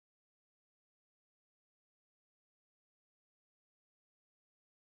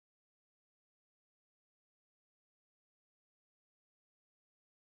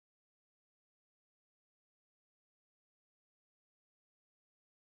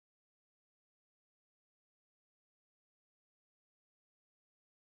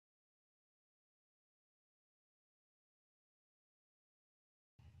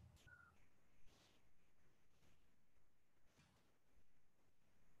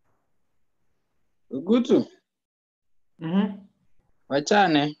Gutu.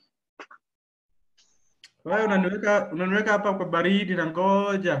 Wachane. Wewe unaniweka hapa kwa baridi na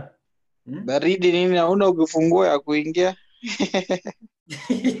ngoja. Baridi nini hauna ukifungua ya kuingia?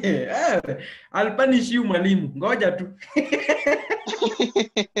 Alipanishi mwalimu. Ngoja tu.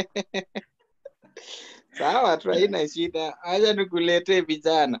 Sawa tu haina shida. Acha nikuletee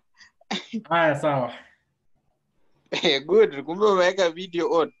vijana. Haya sawa. Good. Kumbe umeweka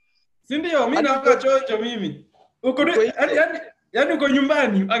video on. Si ndio mimi naona chocho mimi. Uko yani uko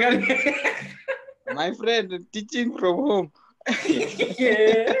nyumbani. Angalia. My friend teaching from home.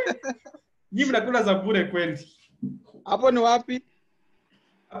 Nyinyi mnakula za bure kweli. Hapo ni wapi?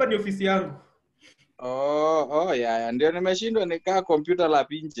 Hapa ni ofisi yangu. Ya ndio nimeshindwa nikaa computer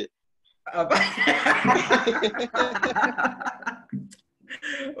lab nje.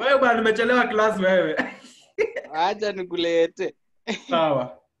 Wewe bwana nimechelewa class wewe. Acha nikulete.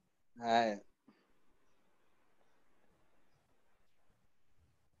 Sawa. Haya.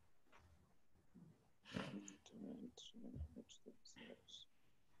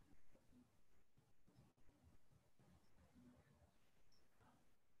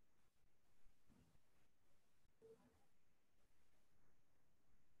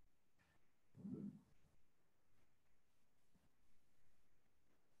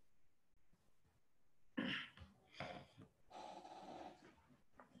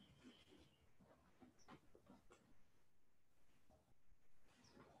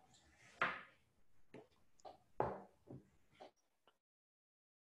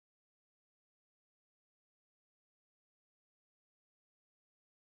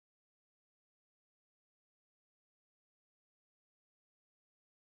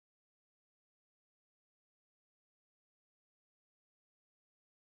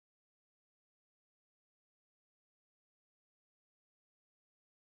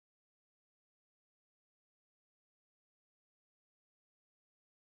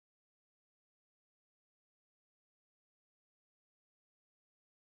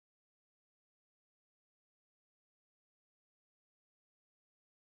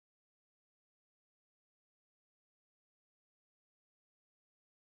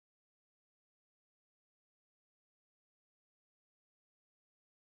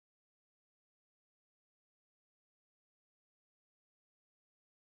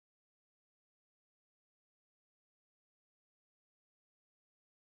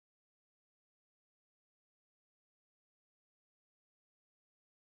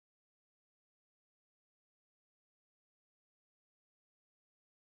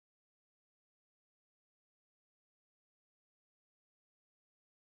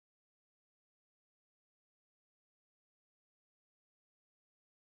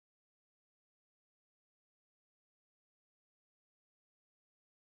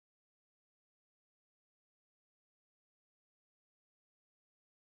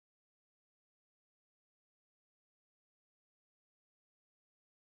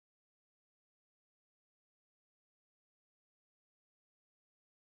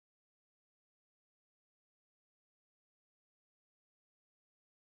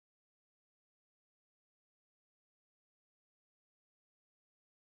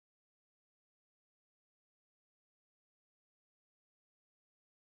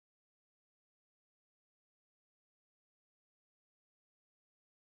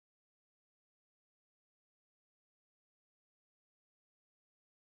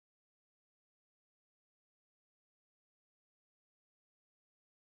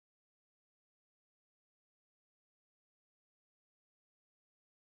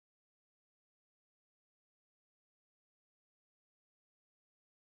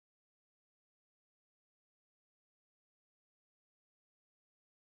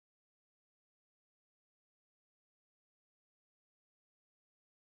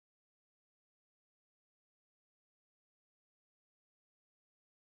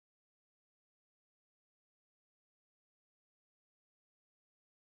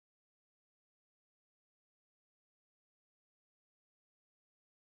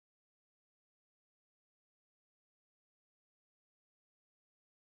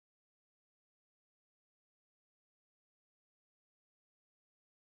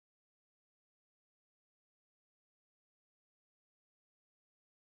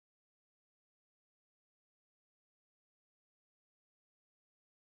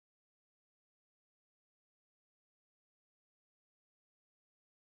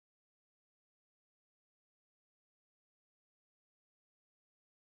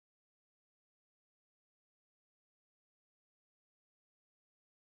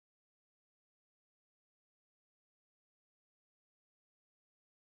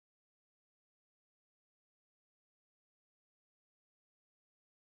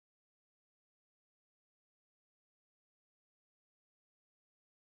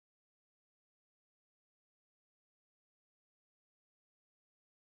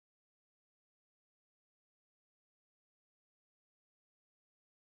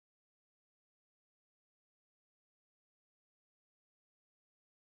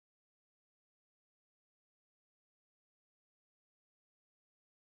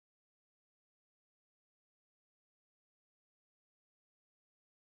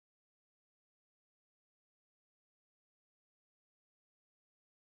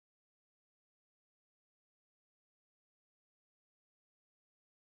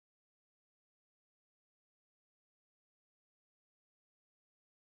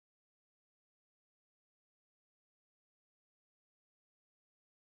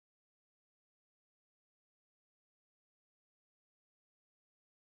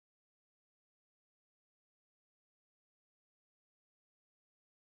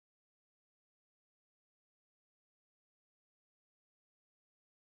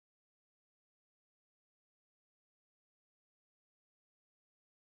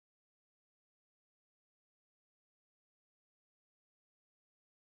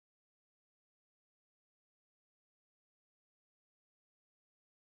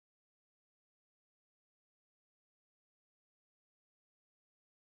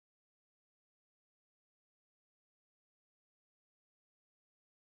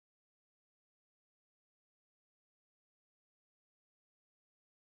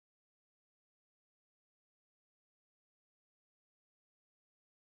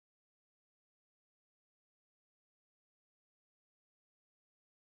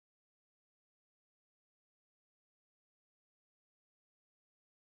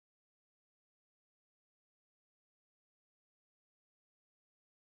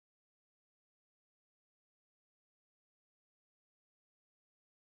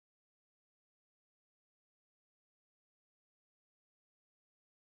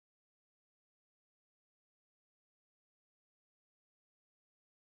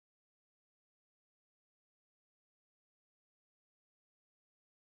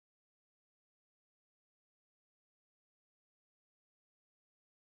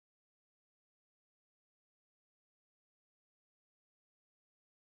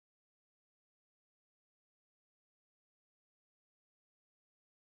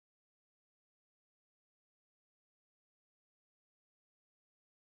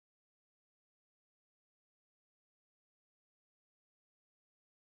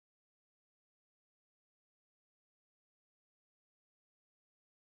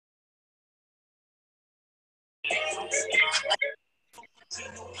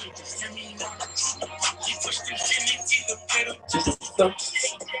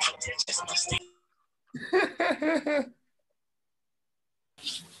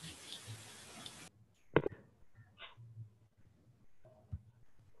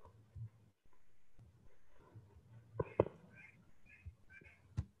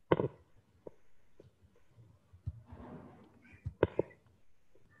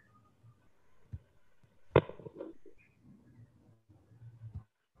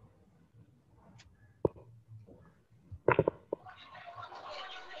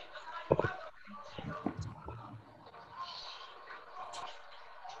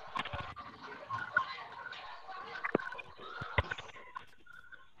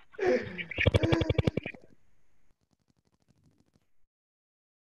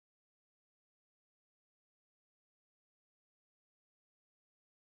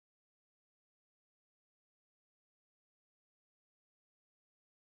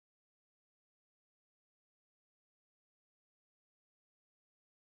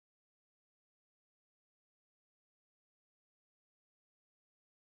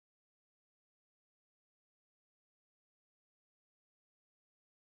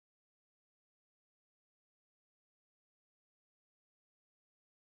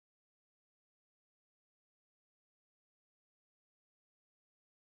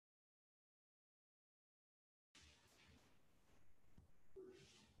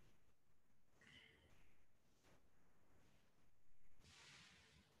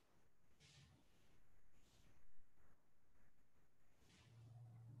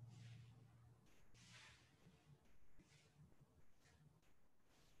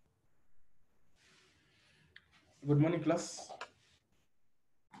 Good morning, class.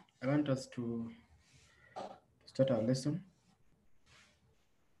 I want us to start our lesson.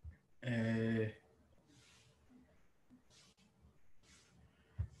 I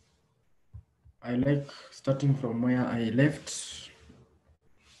like starting from where I left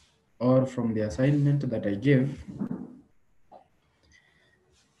or from the assignment that I gave.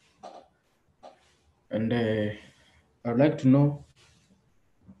 And I would like to know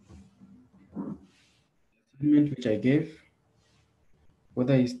the assignment which I gave,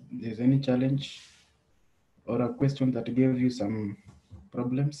 whether there's any challenge or a question that gave you some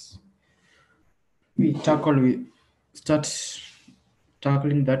problems. We start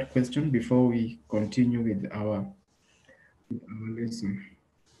tackling that question before we continue with our lesson.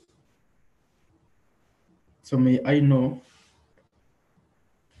 So may I know,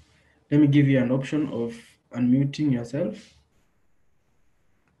 let me give you an option of unmuting yourself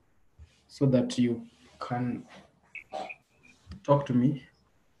so that you can talk to me.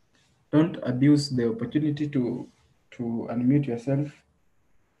 Don't abuse the opportunity to unmute yourself.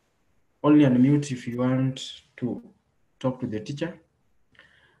 Only unmute if you want to talk to the teacher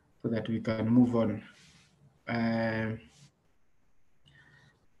so that we can move on. I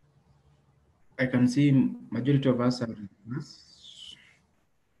can see majority of us are in class.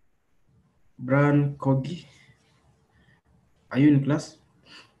 Brian Kogi, are you in class?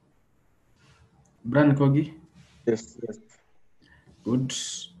 Brian Kogi? Yes. Good.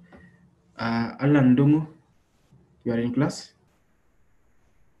 Alan Dungu, you are in class?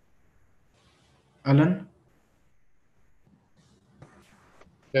 Alan?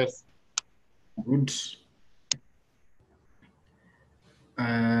 Yes. Good.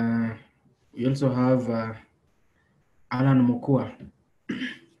 We also have Alan Mokua.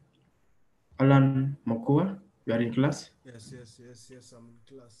 Alan Mokua, you are in class? Yes, I'm in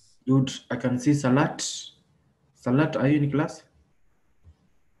class. Good. I can see Salat. Salat, are you in class?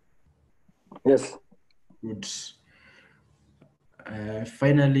 Yes. Good.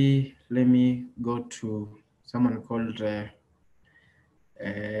 Finally, let me go to someone called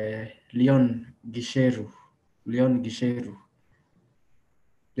Leon Gisheru. Leon Gisheru.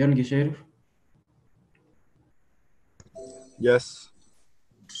 Leon Gisheru? Yes.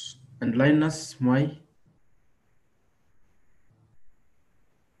 And Linus Mwai?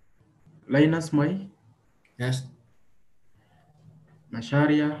 Linus Mwai? Yes.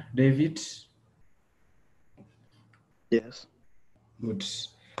 Masharia David? Yes. Good.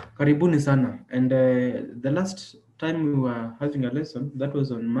 Karibuni sana. And the last time we were having a lesson, that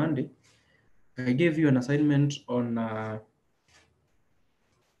was on Monday, I gave you an assignment on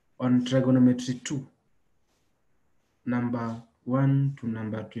trigonometry 2, number 1 to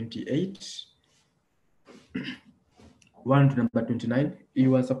number 28, 1 to number 29.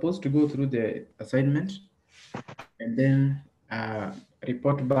 You were supposed to go through the assignment and then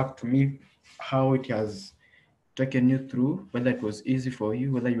report back to me how it has taken you through, whether it was easy for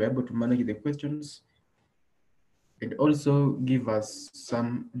you, whether you were able to manage the questions. and also give us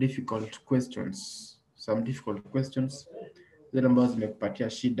some difficult questions. Zile ambazo zimekupatia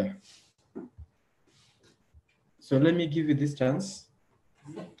shida. So let me give you this chance.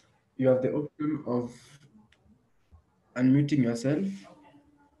 You have the option of unmuting yourself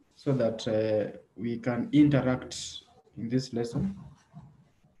so that we can interact in this lesson.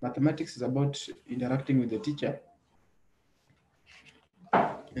 Mathematics is about interacting with the teacher.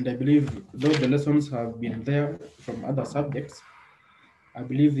 And I believe though the lessons have been there from other subjects, I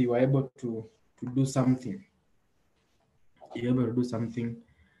believe you were able to do something. You're able to do something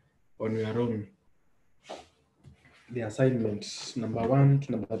on your own. The assignments number 1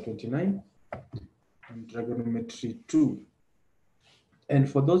 to number 29 and trigonometry 2. And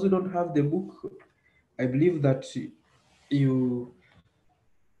for those who don't have the book, I believe that you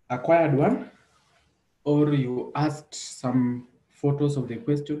acquired one or you asked some photos of the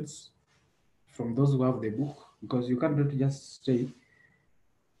questions from those who have the book, because you can't just stay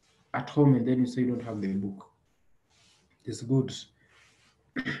at home and then you say you don't have the book. It's good.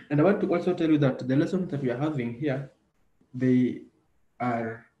 And I want to also tell you that the lessons that we are having here, they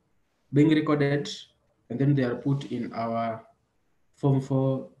are being recorded and then they are put in our Form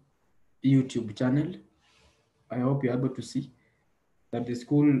 4 YouTube channel. I hope you're able to see that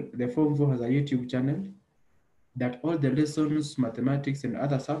the Form 4 has a YouTube channel, that all the lessons, mathematics and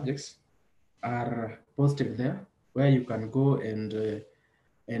other subjects are posted there, where you can go and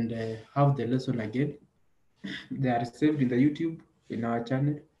have the lesson again. They are saved in the YouTube in our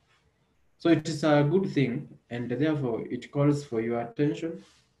channel. So it is a good thing, and therefore it calls for your attention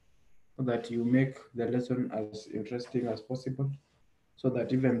so that you make the lesson as interesting as possible, so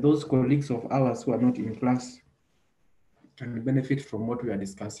that even those colleagues of ours who are not in class can benefit from what we are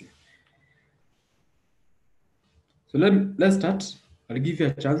discussing. So let's start. I'll give you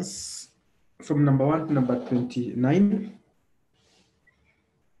a chance from number 1 to number 29.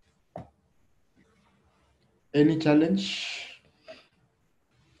 Any challenge?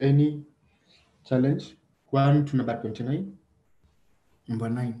 Any challenge? 1 to number 29. Number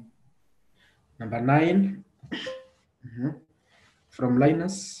 9. Number 9. From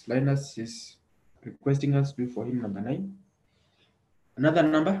Linus. Linus is requesting us to do for him number 9. Another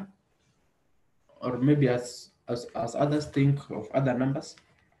number, or maybe as others think of other numbers,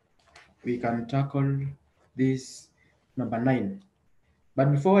 we can tackle this number 9.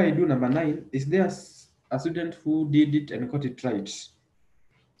 But before I do number 9, is there a student who did it and got it right?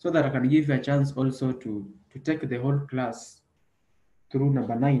 So that I can give you a chance also to take the whole class through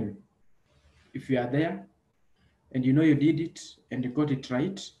number 9. If you are there and you know you did it and you got it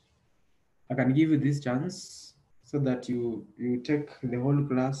right, I can give you this chance so that you take the whole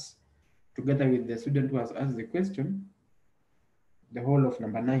class together with the student who has asked the question, the whole of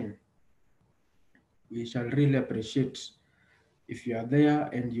number 9. We shall really appreciate if you are there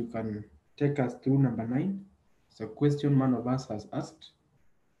and you can take us through number 9. It's a question one of us has asked.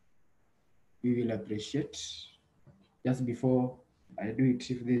 We will appreciate. Just before I do it,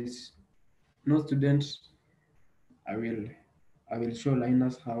 if there's no student, I will show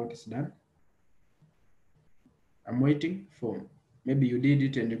Linus how it is done. I'm waiting for, maybe you did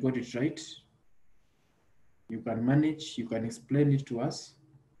it and you got it right. You can manage, you can explain it to us.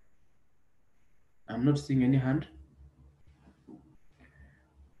 I'm not seeing any hand.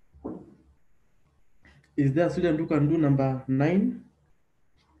 Is there a student who can do number 9?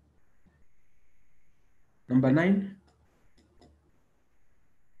 Number 9?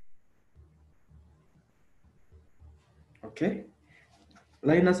 Okay.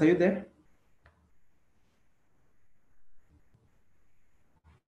 Linus, are you there?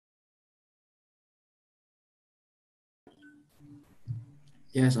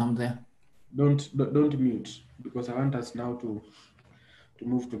 Yes, I'm there. Don't mute, because I want us now to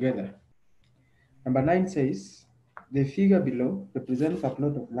move together. Number 9 says, the figure below represents a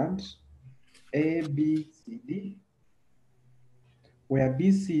plot of land A, B, C, D, where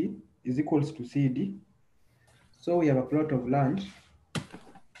BC is equals to CD. So we have a plot of land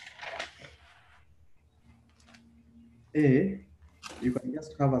A. You can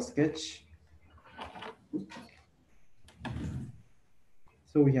just have a sketch.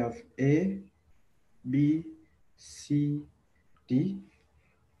 So we have A, B, C, D,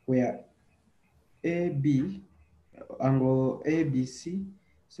 where AB, angle ABC,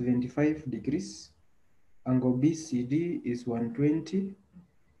 75 degrees. Angle BCD is 120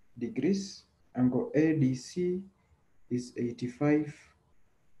 degrees. Angle ADC is 85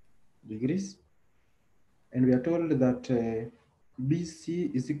 degrees. And we are told that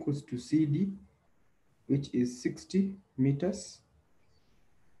BC is equals to CD, which is 60 meters.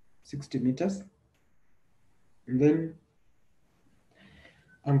 60 meters. And then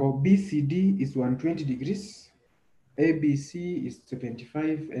angle BCD is 120 degrees, ABC is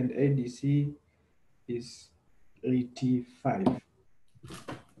 75, and ADC is 85. Now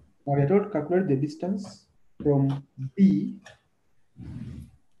we are told to calculate the distance from B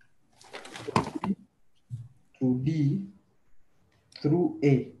to D through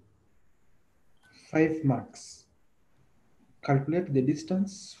A, 5 marks. Calculate the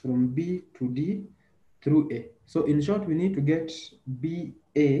distance from B to D through A. So in short, we need to get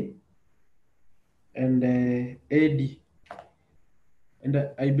BA and AD. And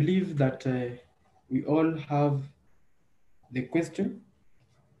I believe that we all have the question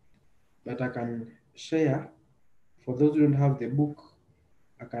that I can share. For those who don't have the book,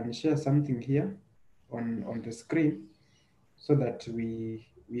 I can share something here on the screen so that we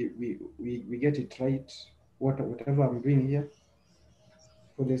get it right, whatever I'm doing here.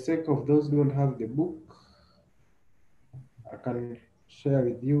 For the sake of those who don't have the book, I can share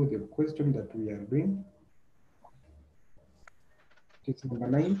with you the question that we are doing. It's number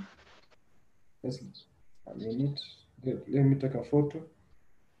 9. Just a minute. Let me take a photo.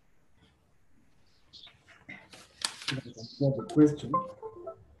 So that I can share the question.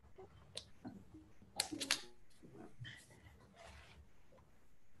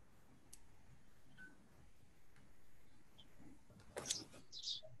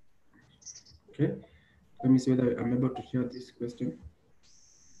 Okay, let me see whether I'm able to share this question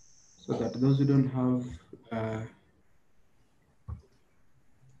so that those who don't have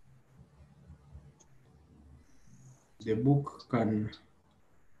the book can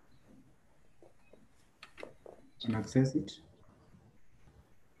access it.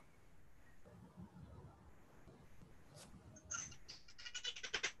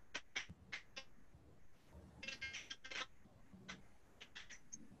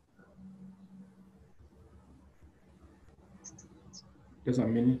 Just a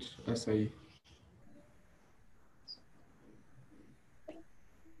minute as I.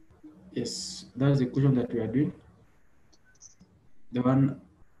 Yes, that's the question that we are doing. The one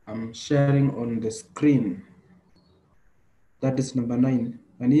I'm sharing on the screen. That is number 9.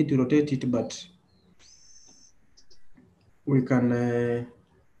 I need to rotate it, but we can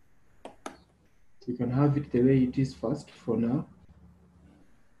have it the way it is first for now.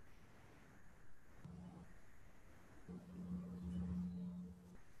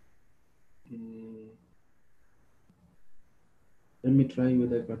 Let me try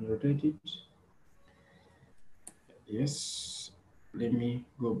whether I can rotate it. Yes, let me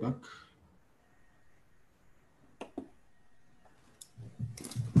go back.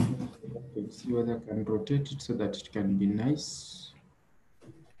 Let's see whether I can rotate it so that it can be nice.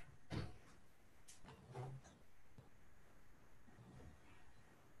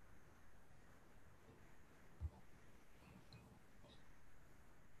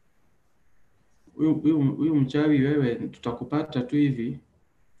 Huyu mchawi wewe, tutakupata tu hivi.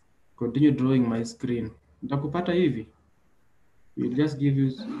 Continue drawing my screen. Nitakupata hivi. We'll just give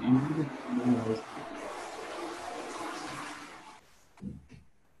you.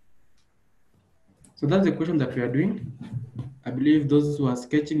 So that's the question that we are doing. I believe those who are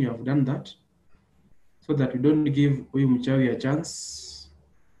sketching, you have done that, so that we don't give huyu mchawi a chance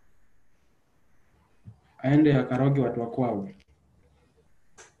aende akaroge watu wa kwao.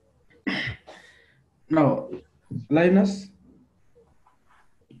 Now, Linus,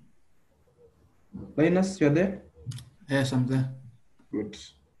 you're there? Yes, I'm there. Good.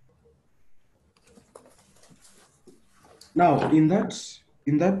 Now, in that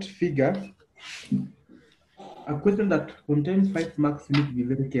figure, a question that contains 5 marks, you need to be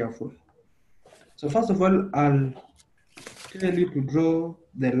very careful. So first of all, I'll tell you to draw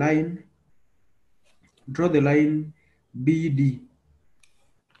the line BD.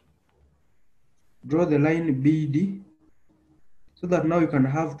 Draw the line BD so that now you can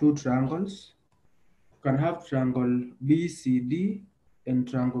have 2 triangles. You can have triangle BCD and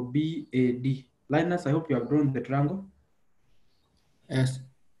triangle BAD. Linus, I hope you have drawn the triangle. Yes.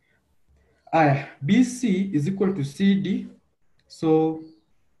 BC is equal to CD. So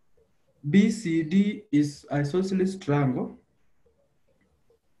BCD is isosceles triangle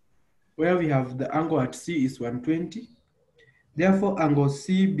where we have the angle at C is 120. Therefore, angle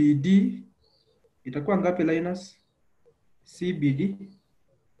CBD itakuwa ngapi, Linus? CBD.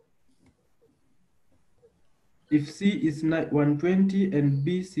 If C is 120 and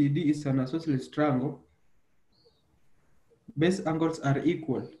BCD is an isosceles triangle, base angles are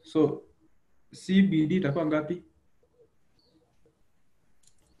equal. So CBD itakuwa ngapi?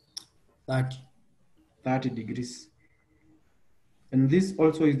 30 degrees. And this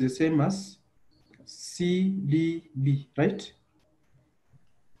also is the same as CDB, right?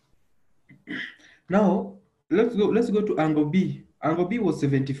 Now let's go to angle B. Angle B was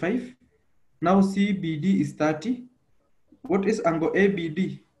 75. Now CBD is 30. What is angle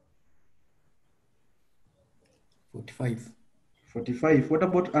ABD? 45. 45. What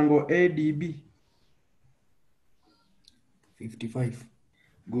about angle ADB? 55.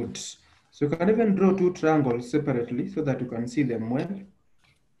 Good. So you can even draw two triangles separately so that you can see them well.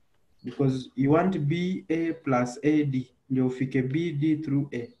 Because you want BA plus AD, ndio ufike BD through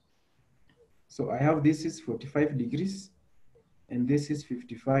A. So I have this is 45 degrees and this is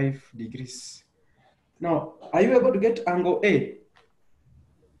 55 degrees. Now, are you able to get angle A?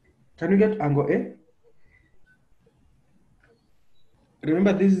 Can you get angle A?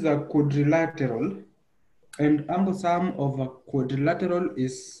 Remember, this is a quadrilateral, and angle sum of a quadrilateral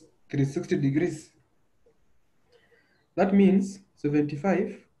is 360 degrees. That means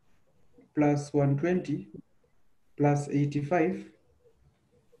 75 plus 120 plus 85,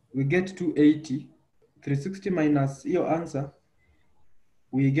 we get 280. 360 minus your answer,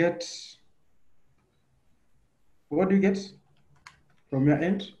 we get, what do you get from your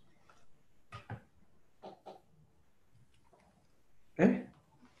end? Eh?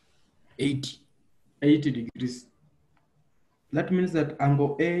 80. 80 degrees. That means that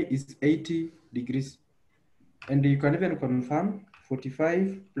angle A is 80 degrees. And you can even confirm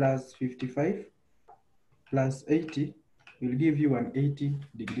 45 plus 55 plus 80 will give you an 80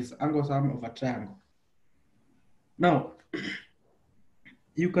 degrees angle sum of a triangle. Now,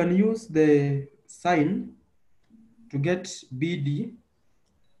 you can use the sine to get BD.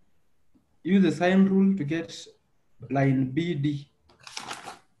 Use the sine rule to get line BD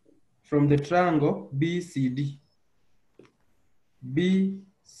from the triangle BCD.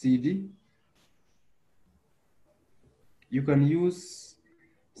 BCD, you can use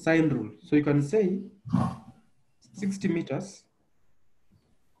sine rule. So you can say 60 meters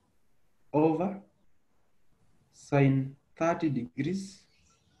over sine 30 degrees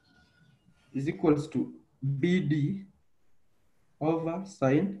is equals to BD over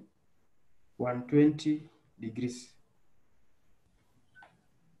sine 120 degrees.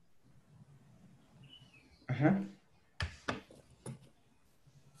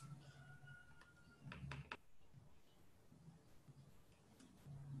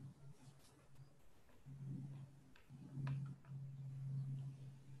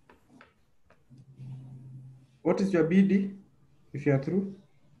 What is your BD if you are through?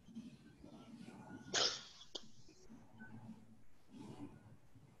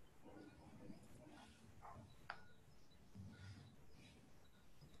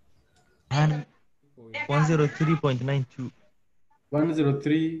 And 103.92.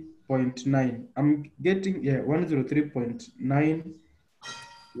 103.9. I'm getting, yeah, 103.9.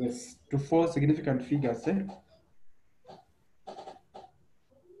 Yes, to four significant figures.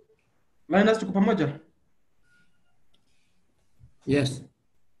 Minus tuko pamoja? Yes.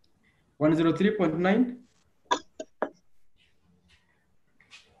 103.9.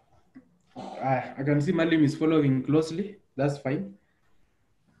 I can see Malim is following closely. That's fine.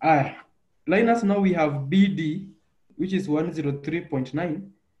 Linus, now we have BD, which is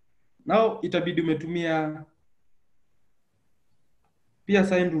 103.9. Now itabidi umetumia pia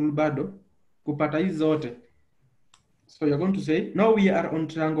sine rule bado kupata hizi zote. So you're going to say, now we are on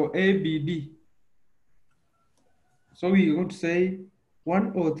triangle ABD. So we're going to say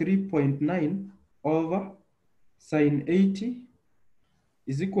 103.9 over sine 80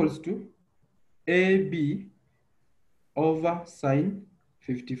 is equals to AB over sine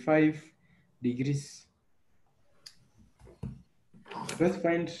 55 degrees. Let's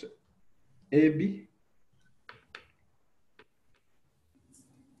find AB.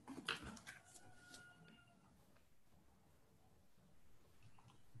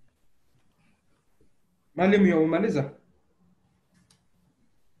 Mwalimu umemaliza?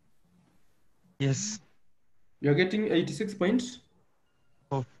 Yes. You're getting 86 points?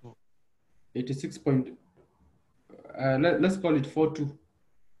 86 point, let's call it 42.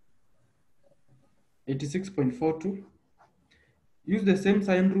 86.42. Use the same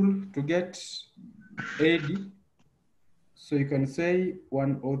sine rule to get AD. So you can say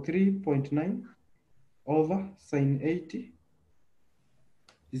 103.9 over sine 80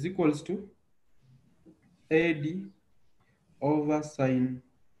 is equals to AD over sine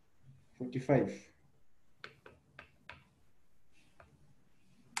 45.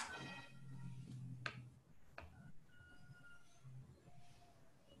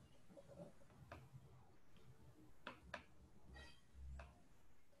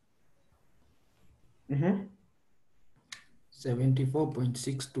 Mm-hmm.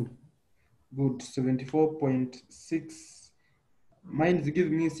 74.62. Good. 74.6. Mine is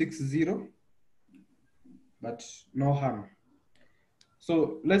giving me 60, but no harm.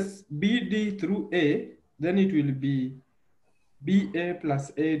 So let's BD through A, then it will be BA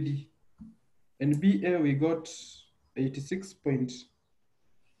plus AD. And BA we got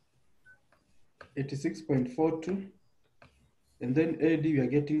 86.42. And then AD we are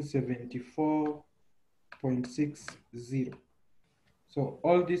getting 74.60. So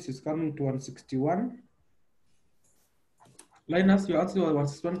all this is coming to 161. Linus, your answer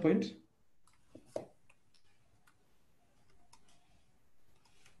was 161 point.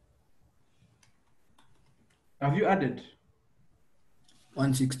 Have you added?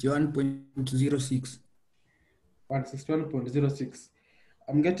 161.06. 161.06.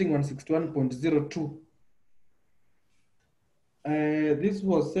 I'm getting 161.02. This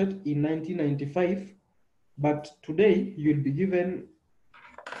was set in 1995, but today you'll be given,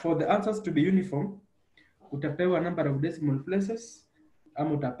 for the answers to be uniform, utapewa number of decimal places,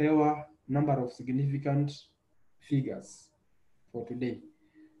 ama utapewa number of significant figures for today.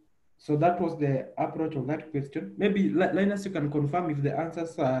 So that was the approach of that question. Maybe Linus, you can confirm if the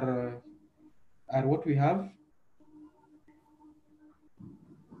answers are what we have,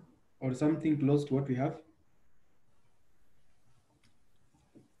 or something close to what we have.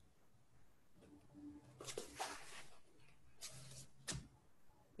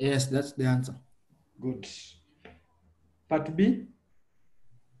 Yes, that's the answer. Good. Part B,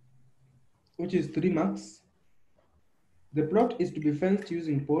 which is 3 marks. The plot is to be fenced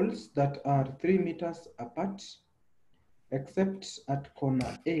using poles that are 3 meters apart, except at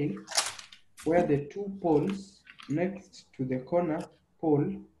corner A, where the 2 poles next to the corner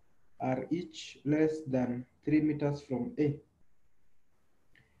pole are each less than 3 meters from A.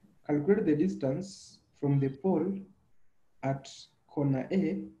 Calculate the distance from the pole at corner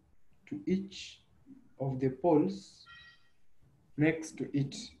A to each of the poles next to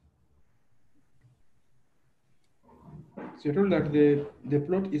it. So you're told that the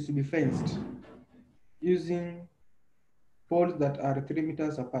plot is to be fenced using poles that are 3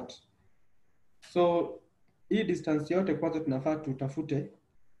 meters apart. So hii distance yote kwanza tunafaa tutafute.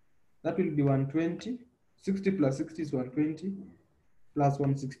 That will be 120. 60 plus 60 is 120 plus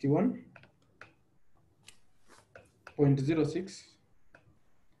 161.06.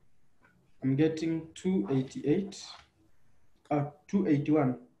 I'm getting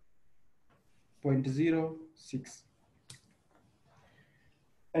 281.06.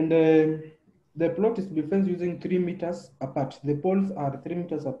 And the plot is to be fenced using 3 meters apart. The poles are 3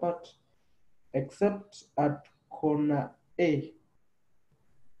 meters apart, except at corner A,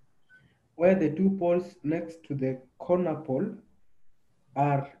 where the 2 poles next to the corner pole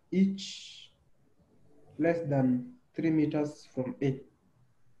are each less than 3 meters from A.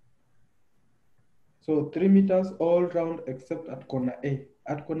 So 3 meters all round except at corner A.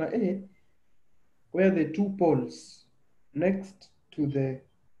 At corner A, where the 2 poles next to the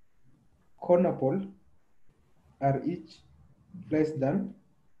corner pole are each less than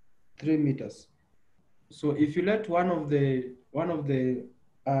 3 meters. So if you let one of the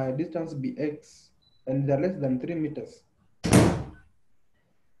distance be x and they're less than 3 meters, so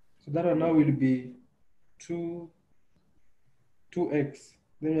that one now will be 2x.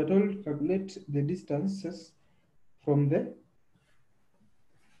 Then you're told to calculate the distances from the.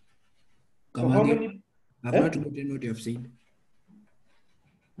 So how many? I've not gotten what you have said.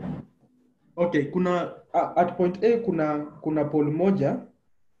 Okay, kuna at point A kuna pole moja,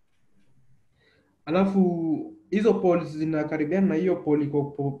 alafu hizo poles zinakaribiana na hiyo pole iko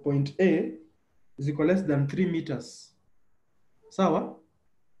point A ziko less than 3 meters. Sawa?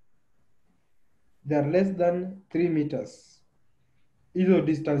 They are less than 3 meters. Hizo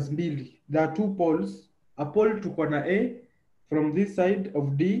distance mbili. There are 2 poles, a pole to corner A from this side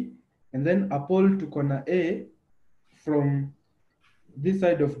of D, and then a pole to corner A from this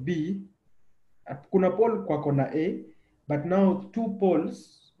side of B. Kuna pole kwa corner A, but now 2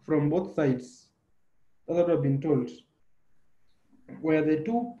 poles from both sides. That's what I've been told. Where the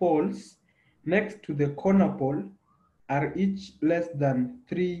 2 poles next to the corner pole are each less than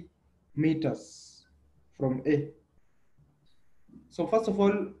 3 meters from A. So first of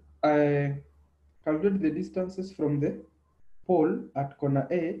all, I calculate the distances from the pole at corner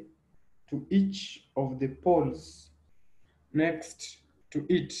A to each of the poles next to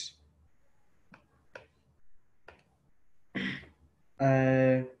it.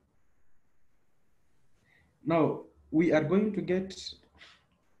 Now we are going to get,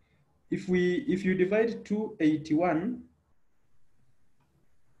 if you divide 281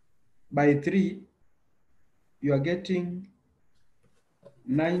 by 3, you are getting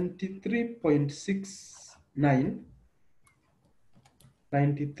 93.69,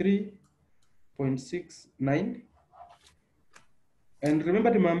 93.69. And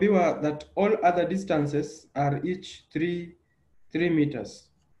remember tumeambiwa that all other distances are each 3 meters.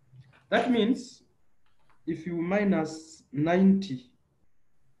 That means if you minus 90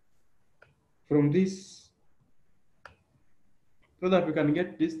 from this so that we can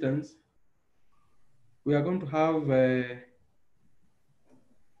get distance, we are going to have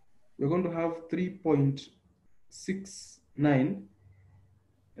 3.69,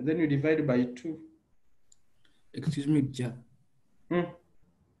 and then you divide by 2. Excuse me, teacher.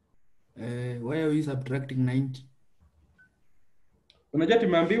 Why are we subtracting 90? Unajua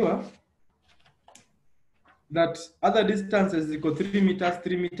tumeambiwa that other distances equal 3 meters,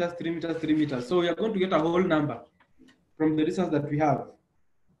 3 meters, 3 meters, 3 meters. So we are going to get a whole number from the distance that we have.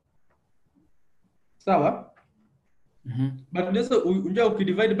 Sawa? But this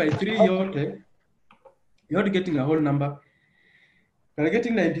divide by 3 yote, you're not getting a whole number. You're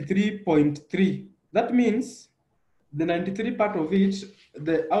getting 93.3. That means the 93 part of it,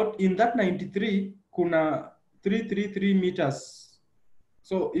 out in that 93, kuna 333 meters.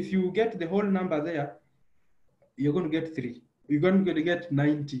 So if you get the whole number there, you're going to get 3. You're going to get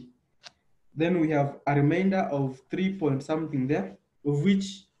 90. Then we have a remainder of 3 point something there, of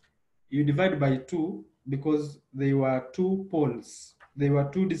which you divide by 2 because they were 2 poles. They were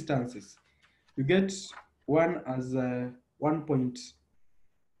 2 distances. You get one as 1.8.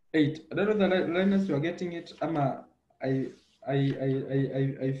 I don't know the Linus, you are getting it. I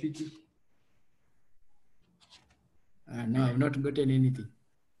fiki. No, I've not gotten anything.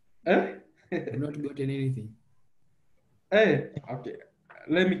 Eh? I've not gotten anything. Okay.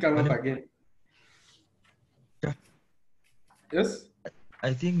 Let me come up again. Yeah. Yes?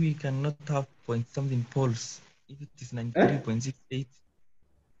 I think we cannot have point something poles if it is 93.68.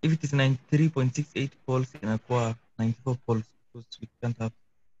 If it is 93.68 poles in Aqua, 94 poles, because we can't have.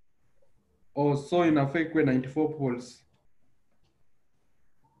 Oh, so in a fake way, 94 poles.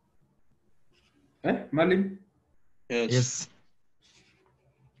 Malim? Yes.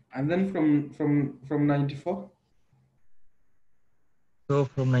 And then from 94? So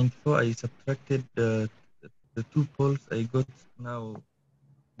from 94, I subtracted the 2 poles. I got now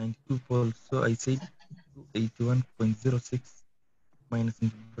 92 poles. So I said 281.06 minus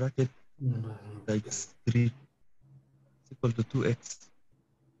in bracket times 3 is equal to 2x.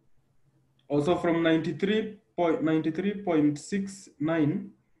 Also from 93.69,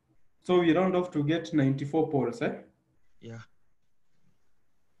 so we round off to get 94 poles, eh? Yeah.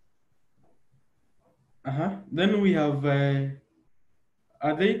 Then we have,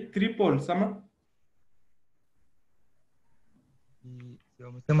 are they 3 poles, Sama?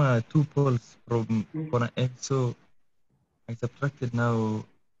 So 2 poles from corner F. So I subtracted now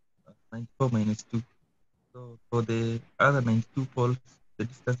 94 minus 2. So for the other 92 poles, the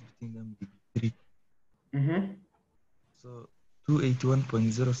distance between them will be 3. So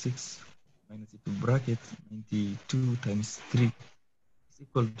 281.06 minus into bracket 92 times 3 is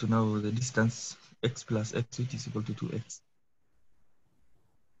equal to now the distance x plus x, which is equal to 2x.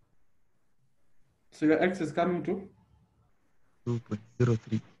 So your x is coming to?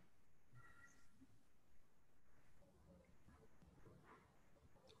 2.03.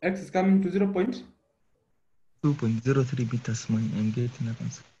 X is coming to 2.03 meters. I'm getting that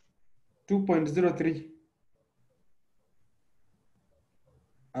answer. 2.03.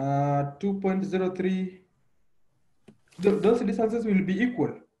 2.03. Those distances will be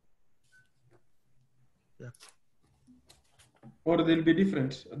equal. Yeah. Or they'll be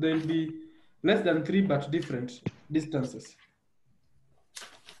different. They'll be less than 3 but different distances.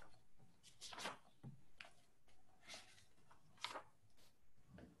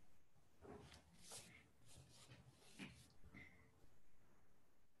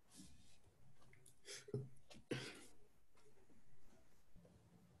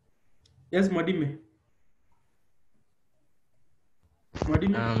 Yes, Mwadime.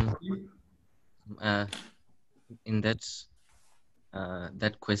 In that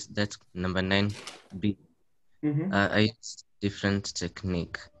quest, that's number 9B. I used different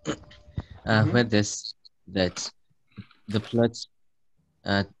technique where this that the plot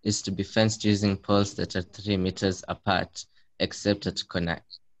is to be fenced using poles that are 3 meters apart, except at corner.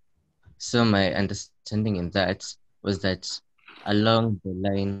 So my understanding in that was that along the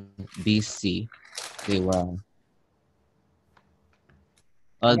line BC, they were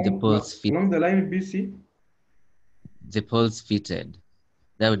all the poles fitted. Along the line BC? The poles fitted.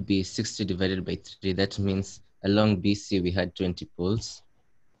 That would be 60 divided by 3. That means along BC, we had 20 poles.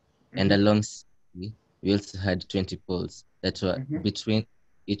 And along C, we also had 20 poles that were between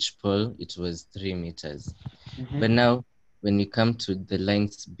each pole, it was 3 meters. But now, when we come to the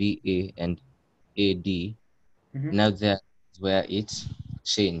lines BA and AD, now that's where it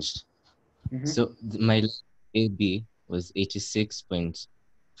changed. So my line AB was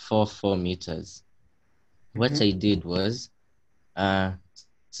 86.44 meters. What I did was,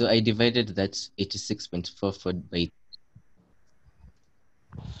 so I divided that 86.44 by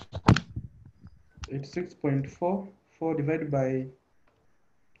 86.44 divided by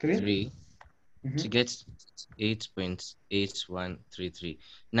 3 to get 8.8133.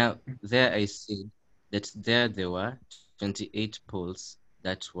 Now, there I see that there were 28 poles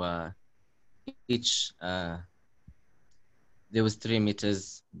that were each, there was 3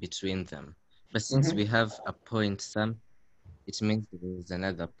 meters between them. But since we have a point sum, it means there was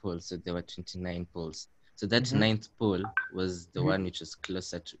another pole. So there were 29 poles. So that ninth pole was the one which was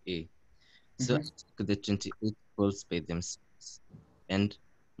closer to A. So I took the 28 poles by themselves and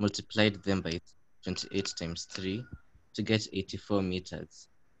multiplied them by 28 times 3 to get 84 meters.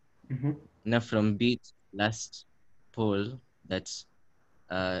 Now from B to last pole that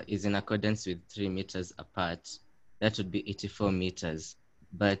is in accordance with 3 meters apart, that would be 84 meters.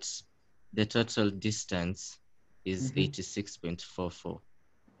 But the total distance is 86.44.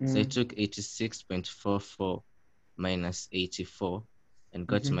 So I took 86.44 minus 84 and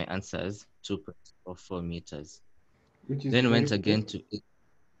got my answer as 2.44 meters. Then went again to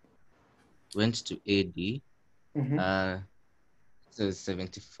AD. So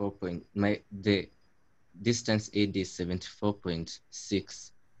 74 point, the distance AD is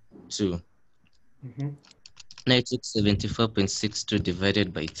 74.62. Now I took 74.62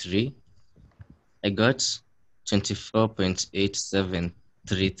 divided by 3. I got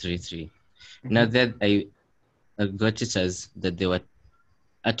 24.87333. Now that I got it as that there were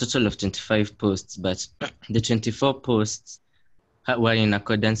a total of 25 posts, but the 24 posts were in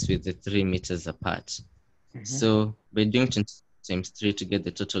accordance with the 3 meters apart. So by doing 20 times 3 to get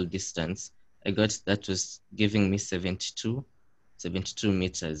the total distance, I got that was giving me 72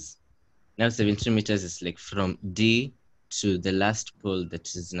 meters. Now 72 meters is like from D to the last pole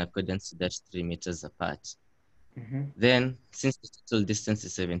that is in accordance to that 3 meters apart. Then, since the total distance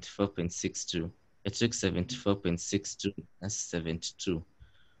is 74.62, I took 74.62 as 72,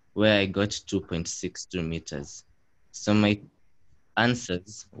 where I got 2.62 meters. So my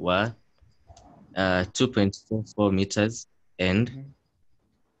answers were 2.44 meters and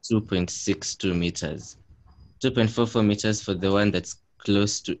 2.62 meters. 2.44 meters for the one that's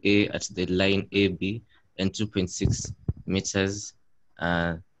close to A at the line AB, and 2.6 meters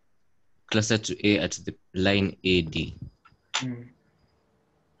closer to A at the line AD.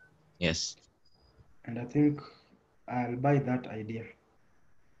 Yes. And I think I'll buy that idea.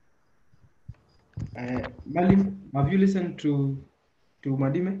 Malim, have you listened to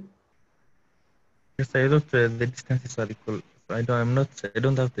Madime? Yes, I thought the distances are equal. So I don't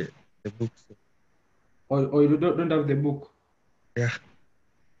have the book. So. Or you don't have the book? Yeah.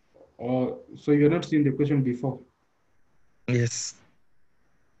 Or so you're not seeing the question before? Yes.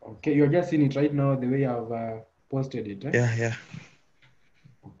 Okay, you're just seeing it right now the way I've posted it. Eh? Yeah.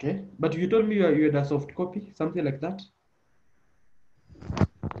 Okay, but you told me you had a soft copy, something like that.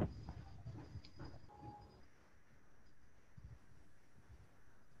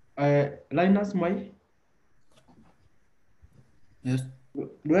 Linus, Yes.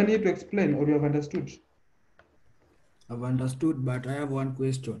 Do I need to explain or you have understood? I've understood, but I have one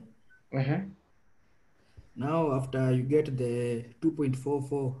question. Now, after you get the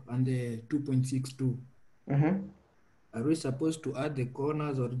 2.44 and the 2.62, are we supposed to add the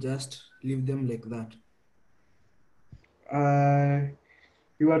corners or just leave them like that?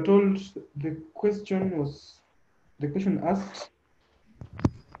 You are told the question asked.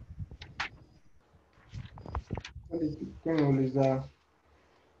 Is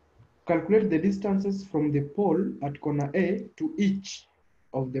calculate the distances from the pole at corner A to each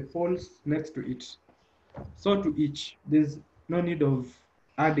of the poles next to it. So to each, there's no need of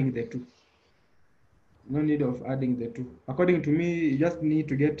adding the two. No need of adding the two. According to me, you just need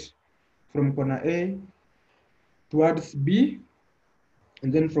to get from corner A towards B,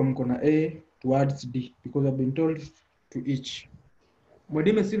 and then from corner A towards D, because I've been told to each.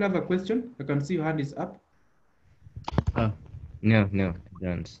 Modime still have a question? I can see your hand is up. Oh, no, I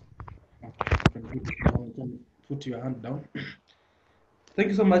don't. Okay, you can put your hand down. Thank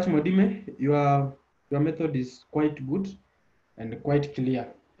you so much, Modime. Your method is quite good and quite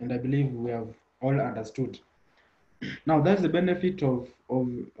clear, and I believe we have all understood. Now, that's the benefit of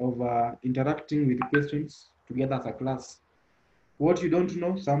interacting with questions together as a class. What you don't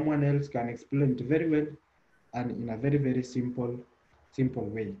know, someone else can explain it very well and in a very, very simple simple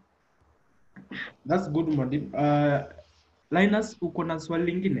way. That's good, mwalimu. Linus, uko na swali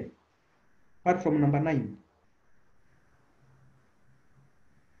lingine apart from number 9?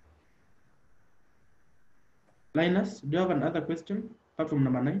 Linus, do you have another question apart from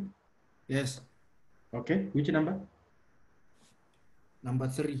number 9? Yes. Okay, which number? Number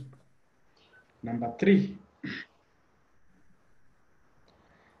 3. Number 3.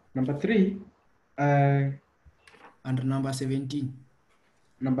 Number 3. And number 17.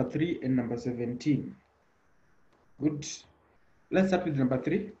 Number 3 and number 17. Good. Let's start with number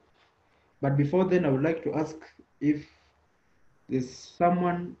 3. But before then, I would like to ask if there's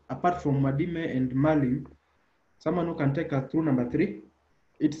someone apart from Madime and Malim, someone who can take us through number 3.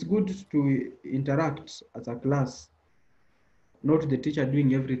 It's good to interact as a class, not the teacher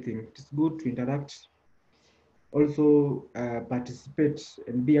doing everything. It's good to interact, also participate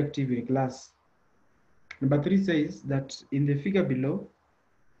and be active in class. Number 3 says that in the figure below,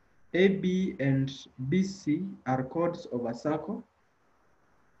 AB and BC are chords of a circle,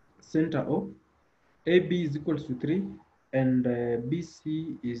 center O. AB is equal to 3 and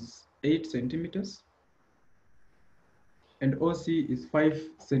BC is 8 centimeters and OC is 5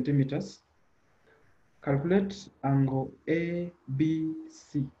 centimeters. Calculate angle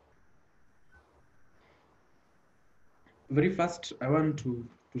ABC. Very fast, I want to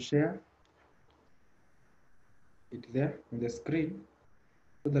share it there on the screen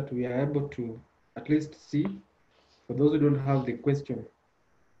so that we are able to at least see for those who don't have the question.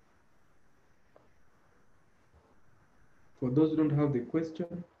 For those who don't have the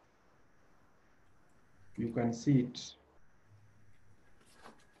question, you can see it.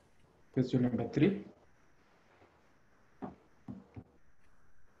 Question number 3.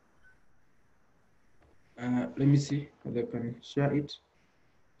 Let me see whether I can share it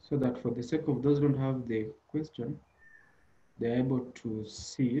so that for the sake of those who don't have the question, they're able to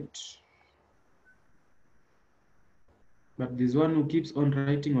see it. But this one who keeps on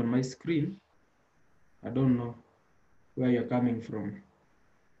writing on my screen, I don't know where you're coming from.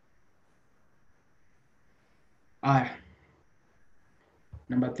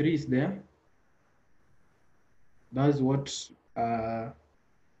 Number 3 is there. That's what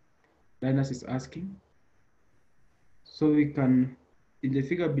Linus is asking. So we can, in the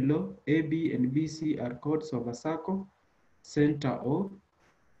figure below, AB and BC are chords of a circle, center O.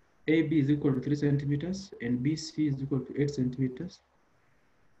 AB is equal to 3 centimeters and BC is equal to 8 centimeters.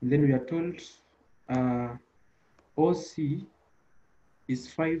 And then we are told OC is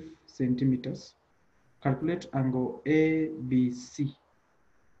 5 centimeters. Calculate angle ABC.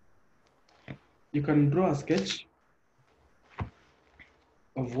 You can draw a sketch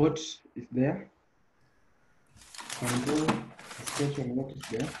of what is there. You can draw a sketch of what is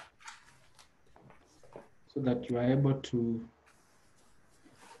there so that you are able to.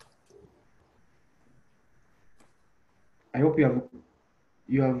 I hope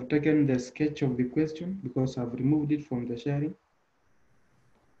you have taken the sketch of the question because I've removed it from the sharing.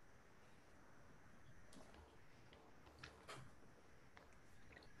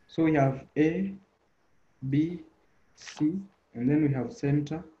 So we have A, B, C, and then we have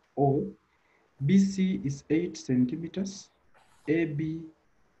center O. BC is 8 centimeters. AB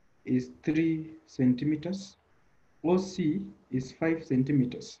is 3 centimeters. OC is 5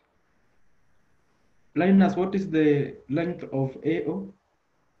 centimeters. Linus, what is the length of AO?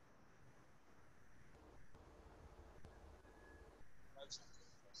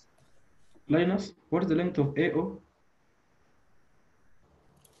 Linus, what is the length of AO?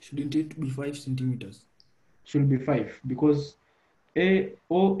 Shouldn't it be 5 centimeters? Should be 5 because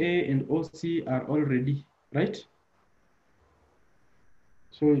OA and OC are already, right?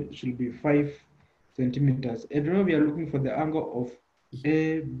 So it should be 5 centimeters. And now we are looking for the angle of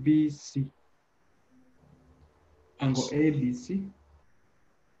ABC. Angle ABC.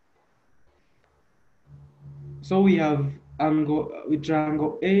 So we have angle with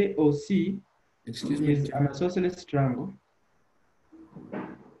triangle AOC. Excuse me. Is an isosceles triangle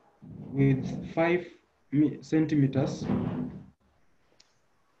with 5 centimeters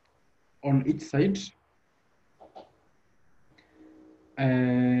on each side.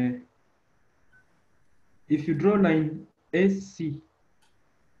 If you draw line AC,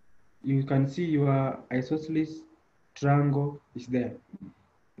 you can see your isosceles triangle is there.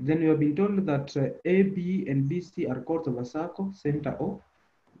 Then you have been told that AB and BC are chords of a circle, center O.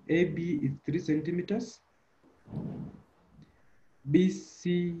 AB is 3 centimeters.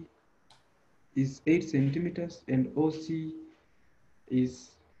 BC is 8 centimeters and OC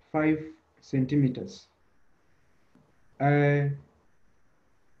is 5 centimeters.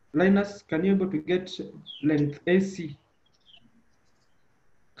 Linus, can you able to get length AC?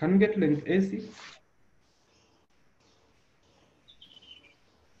 Can you get length AC?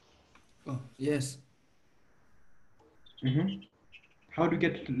 Oh, yes. How do you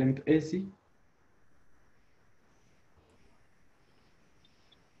get length AC?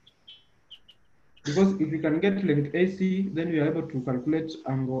 Because if you can get length AC, then you are able to calculate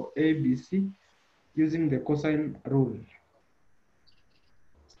angle ABC using the cosine rule.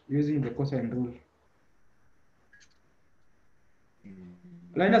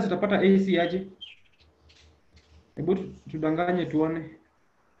 Linus, utapata AC aje? Hebu tudanganye tuone.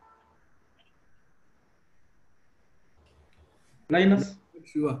 Linus? Not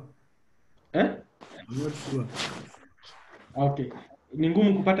sure. Eh? I'm not sure. Okay. Ni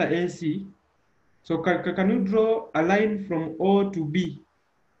ngumu kupata AC. So can you draw a line from O to B?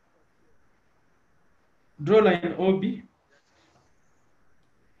 Draw line OB.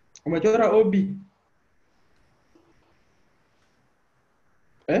 Umechora OB.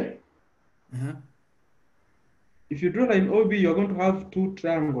 Eh? If you draw line OB, you're going to have two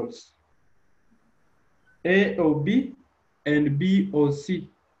triangles, AOB and BOC.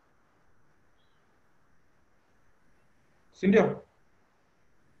 Sindio?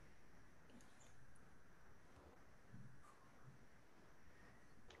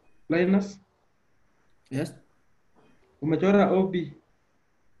 Linus? Yes. Umechora OB.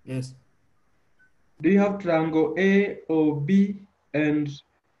 Yes. Do you have triangle AOB and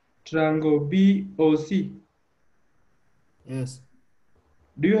triangle BOC? Yes.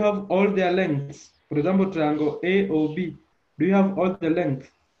 Do you have all their lengths? For example, triangle AOB. Do you have all the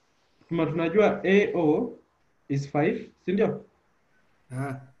lengths? Tunajua AO is 5, sindio?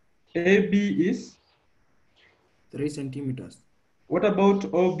 AB is 3 centimeters. What about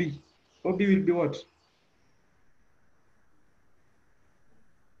OB? OB will be what?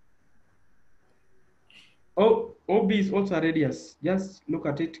 Oh, OB is also a radius. Just look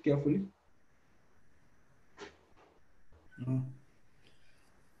at it carefully. No.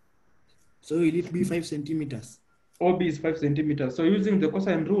 So will it be 5 centimeters? OB is 5 centimeters. So using the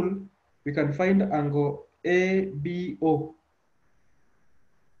cosine rule, we can find angle ABO.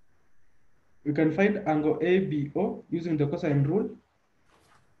 We can find angle ABO using the cosine rule.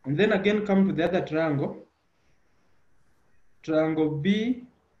 And then again come to the other triangle. Triangle BOC.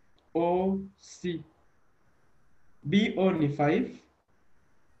 BO ni 5.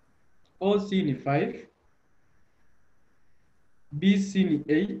 OC ni 5. BC ni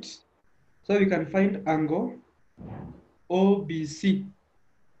 8. So we can find angle OBC.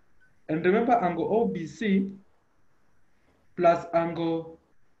 And remember, angle OBC plus angle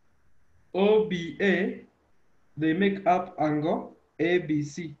OBA, they make up angle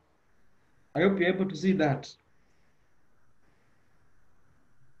ABC. I hope you're able to see that.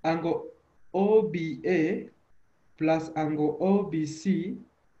 Angle OBA plus angle OBC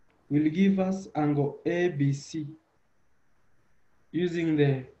will give us angle ABC using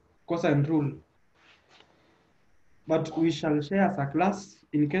the cosine rule. But we shall share as a class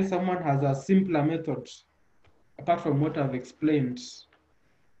in case someone has a simpler method apart from what I've explained.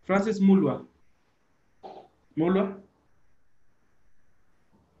 Francis Mulwa. Mulwa?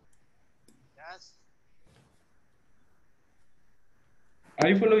 Yes. Are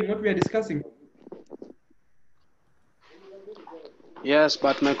you following what we are discussing? Yes,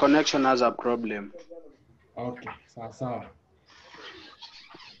 but my connection has a problem. Okay, sawa.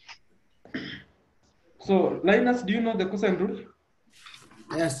 So, Linus, do you know the cosine rule?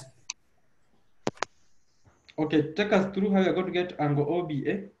 Yes. Okay, take us through how you're going to get angle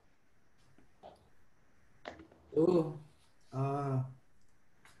OBA. So,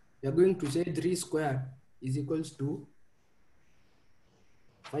 you're going to say 3 squared is equals to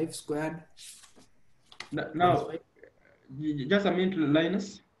 5 squared. Now, just a minute,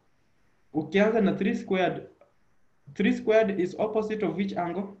 Linus. Ukianza na 3 squared. 3 squared is opposite of which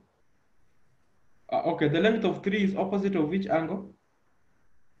angle? Okay, the length of 3 is opposite of which angle?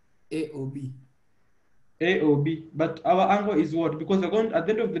 AOB. AOB. But our angle is what? Because you're going, at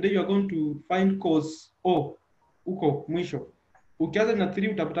the end of the day, you're going to find cos O uko mwisho. Ukianza na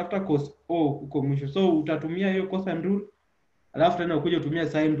 3 utatafuta cos O uko mwisho. So utatumia hiyo cosine rule, alafu tena ukuje utumia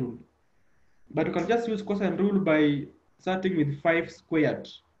sine rule. But you can just use cosine rule by starting with 5 squared.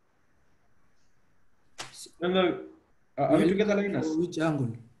 Are we together, Linus? For which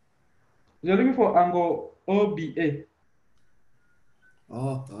angle? You're looking for angle OBA.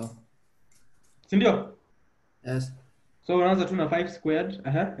 Oh. Sindio? Yes. So unaanza tu na 5 squared.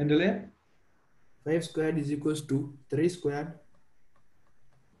 Endelea. 5 squared is equals to 3 squared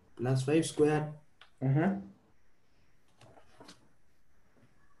plus 5 squared.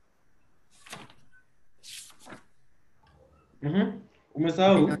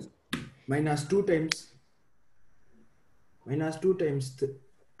 Umesahau? Minus 2 times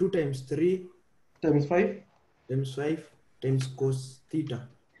 2 times 3 Times 5. times 5 times cos theta.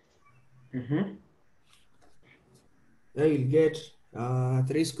 Mm-hmm. There you'll get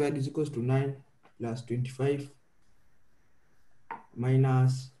 3 squared is equals to 9 plus 25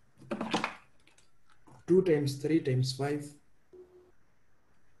 minus 2 times 3 times 5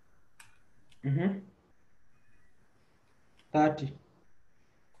 Mm-hmm. 30.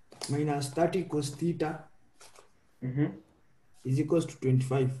 minus 30 cos theta Mm-hmm. is equals to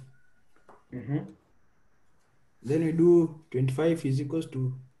 25. Mm-hmm. Then we do 25 is equals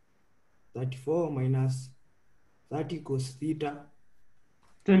to 34 minus 30 cos theta.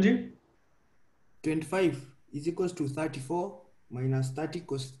 20. 25 is equals to 34 minus 30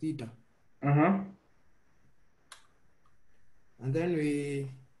 cos theta. Uh-huh. And then we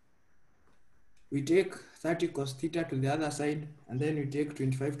take 30 cos theta to the other side, and then we take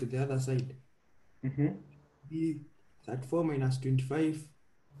 25 to the other side. Mm-hmm. Be 34 minus 25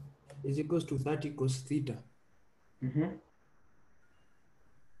 is equals to 30 cos theta. Mm-hmm.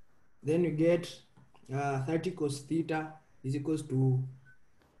 Then you get 30 cos theta is equals to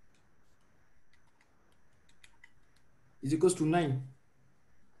 9.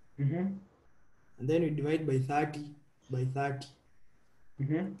 Mm-hmm. And then we divide by 30 by 30.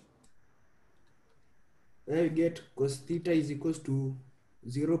 Mm-hmm. There you get cos theta is equals to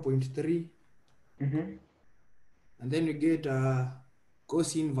 0.3. Mm-hmm. And then you get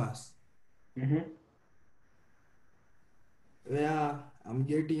cos inverse, Mm-hmm. where I'm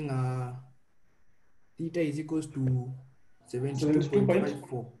getting theta is equals to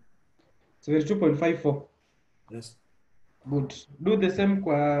 72.54. 72.54. Yes. Good. Do the same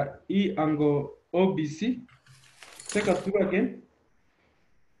kwa E angle OBC. Take us through again.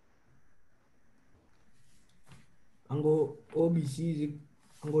 Angle OBC.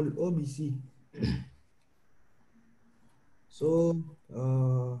 So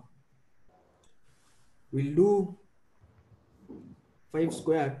we'll do 5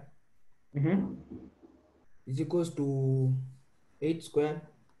 squared Mm-hmm. is equals to 8 squared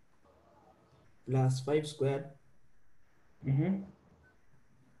plus 5 squared Mm-hmm.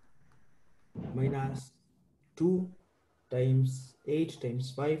 minus 2 times 8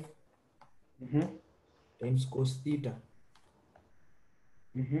 times 5 Mm-hmm. times cos theta.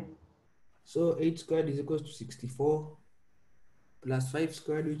 Mm-hmm. So 8 squared is equals to 64 plus 5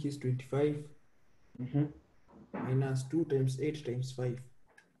 squared, which is 25, Mm-hmm. minus 2 times 8 times 5,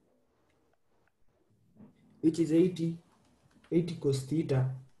 which is 80. 80 cos theta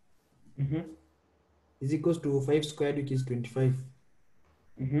Mm-hmm. is equals to 5 squared, which is 25.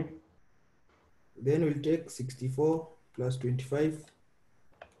 Mm-hmm. Then we'll take 64 plus 25,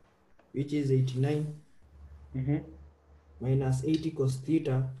 which is 89, Mm-hmm. minus 80 cos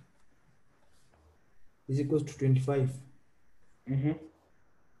theta is equals to 25. Mm-hmm.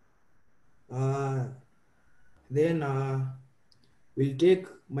 Then we'll take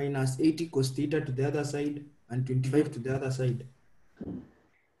minus 80 cos theta to the other side and 25 to the other side,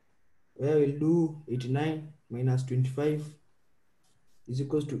 where we'll do 89 minus 25 is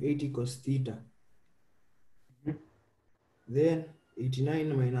equals to 80 cos theta. Then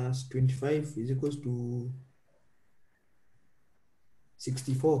 89 minus 25 is equals to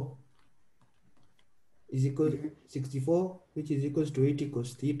 64 is equal 64, which is equals to 80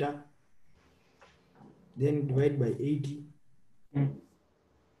 cos theta. Then divide by 80.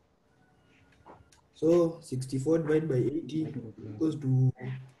 So 64 divided by 80 equals to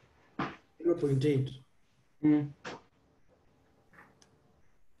 0.8. Mm.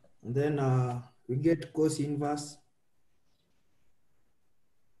 And then we get cos inverse.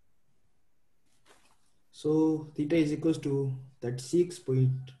 So theta is equals to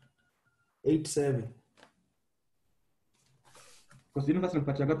 36.87. Cos inverse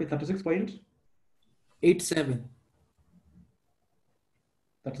nakupatia ngapi? 36.87.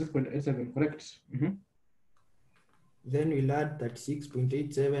 36.87, correct. Mm-hmm. Then we'll add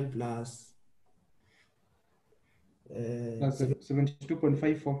 36.87 plus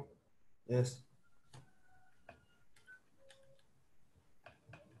 72.54. yes.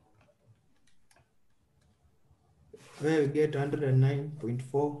 Where we get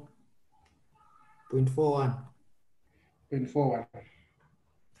 109.41. 0.41.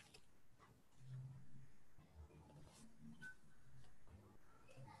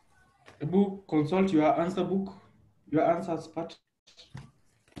 The book, consult your answer book, your answers part.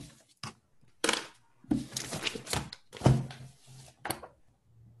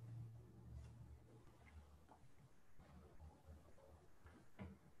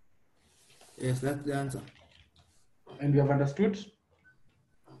 Yes, that's the answer. And you have understood?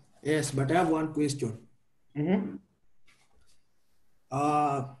 Yes, but I have one question.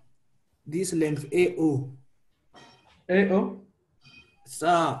 This length AO. AO?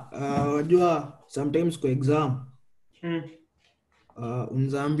 Sir, wajua sometimes kwa exam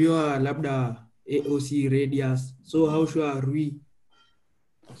unzaambiwa labda AOC radius. So how sure are we?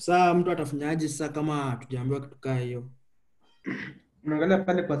 Sasa mtu atafanyaje sasa kama tujaambiwa kitu kaa hiyo? Unaangalia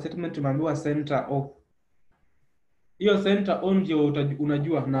pale kwa statement tumeambiwa center O. Hiyo center O ndio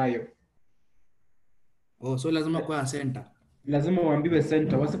unajua nayo. Oh, so lazima kwa center. Lazima uambiwe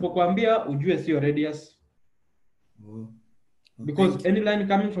center. Wasipokuambia ujue sio radius. Oh. Because any line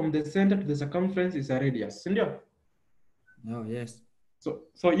coming from the center to the circumference is a radius. Sindio? Oh, yes.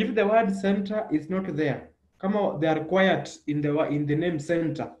 So if the word center is not there, kama they are quiet in the name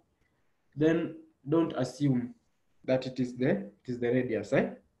center, then don't assume that it is the radius,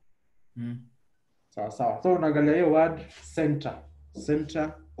 eh? Sawa. So unaangalia hiyo word center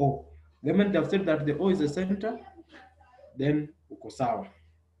O. The moment they have said that the O is a center, then uko sawa.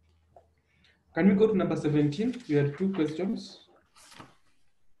 Can we go to number 17? We had 2 questions.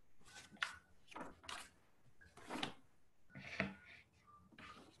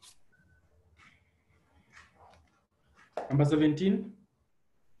 Number 17.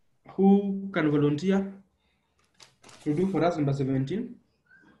 Who can volunteer to do for us number 17?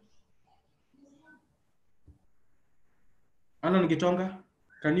 Alan Gitonga,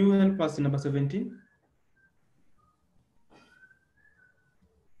 can you help us in number 17?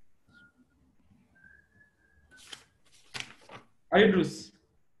 Idrus?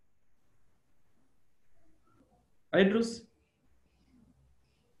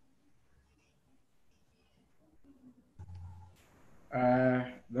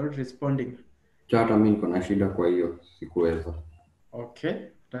 Not responding. Hata mimi niko na shida kwa hiyo sikuweza. Okay,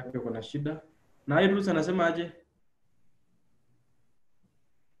 taki uko na shida. Na Idrus anasema aje?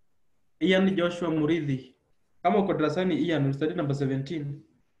 Ian Joshua Muridhi. Kama uko darasani Ian, study number 17.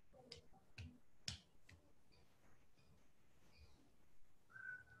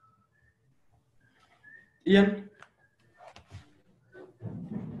 Ian?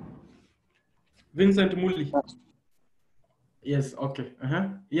 Vincent Muli? Yes, okay.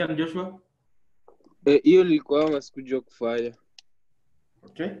 Ian Joshua? Hiyo nilikuwa ama sikujua kufanya.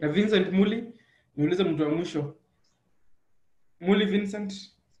 Okay. Na Vincent Muli, niulize mtu wa mwisho. Muli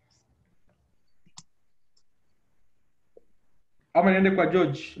Vincent? Ama niende kwa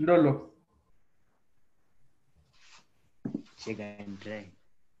George Ndolo? She can try.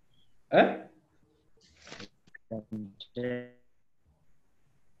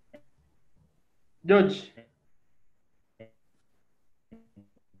 George?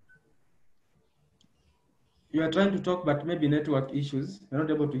 You are trying to talk, but maybe network issues. You're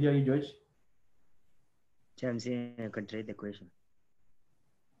not able to hear you, George. I'm saying I can try the question.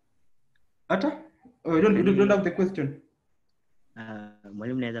 Ata? Oh, you don't have the question.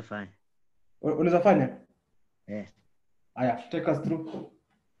 Mwalimu naweza fanya. Unaweza fanya? Yeah. Aya, take us through.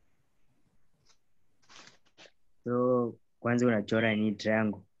 So, kwanza unachora ni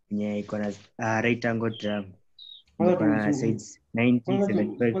triangle yenye iko na right angle triangle. Iko na sides 90,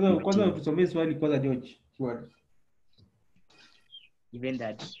 75. Kwanza tusomee swali kwanza George. Given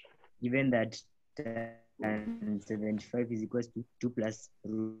that 75 is equals to 2 plus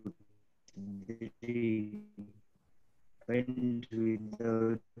root 3. Find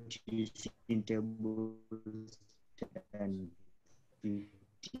without using tables and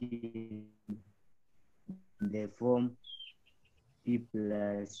 15 the form P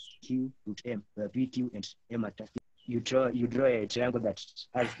plus Q root M, P, Q, and M at you draw a triangle that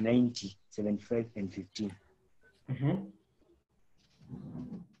has 90, 75, and 15.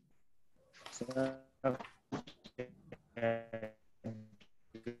 So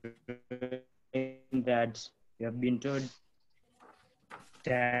in that you have been told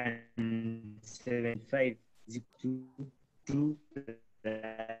tan 75 is equal to 2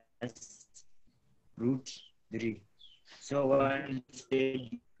 plus root 3. So one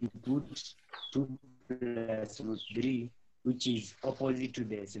side you put 2 plus root 3, which is opposite to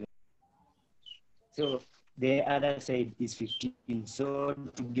the 7. So the other side is 15. So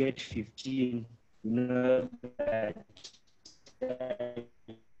to get 15, you know that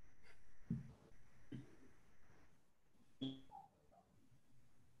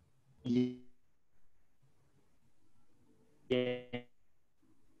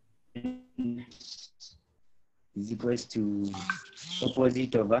is equals to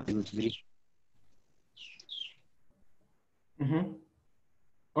opposite over root 3.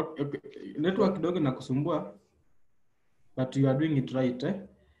 Okay. Network kidogo inakusumbua, but you are doing it right.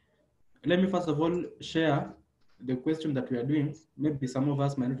 Let me first of all share the question that we are doing, maybe some of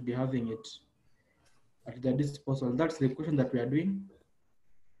us might not be having it at their disposal. That's the question that we are doing.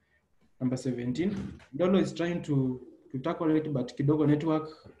 Number 17. Dolo is trying to tackle it, but kidogo network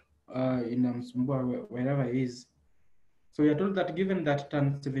inamsumbua wherever he is. So we are told that given that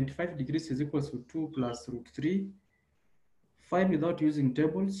tan 75 degrees is equals to 2 plus root 3, find without using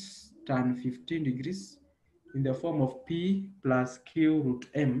tables tan 15 degrees in the form of P plus Q root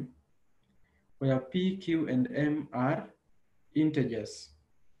M, where P, Q, and M are integers.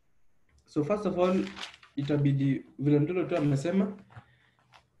 So first of all, itabidi vile mtoto tu amesema,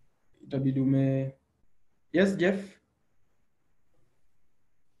 itabidi ume... Yes, Jeff?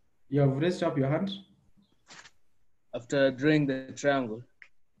 You have raised up your hand. After drawing the triangle,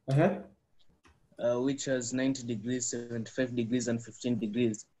 Uh-huh. Which has 90 degrees, 75 degrees, and 15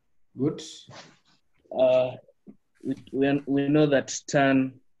 degrees. Good. We know that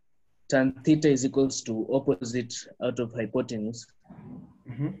tan theta is equals to opposite out of hypotenuse,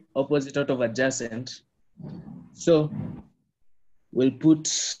 opposite out of adjacent. So we'll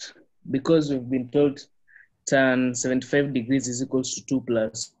put, because we've been told tan 75 degrees is equals to 2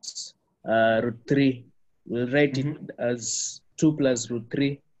 plus root 3, we'll write it as 2 plus root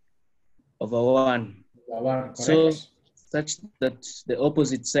 3 over 1. So such that the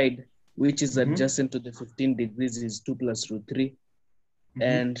opposite side, which is adjacent to the 15 degrees, is 2 plus root 3.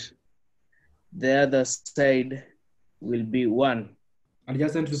 And the other side will be 1.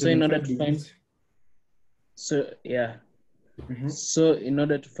 Adjacent to so in order to degrees. find, so yeah. So in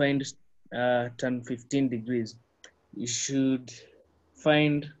order to find tan 15 degrees, you should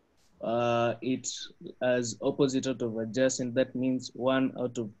find it as opposite out of adjacent. That means 1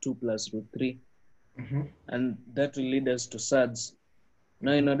 out of 2 plus root 3. And that will lead us to surds.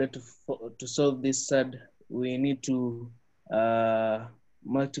 Now, in order to solve this surd, we need to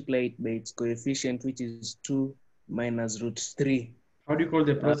multiply it by its coefficient, which is 2 minus root 3. How do you call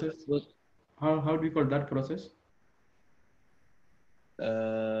the process? How do you call that process?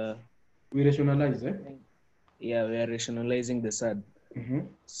 We rationalize, eh? Yeah, we are rationalizing the surd.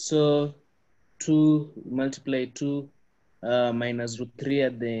 So 2 multiply 2 minus root 3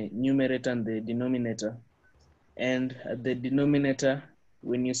 at the numerator and the denominator. And at the denominator,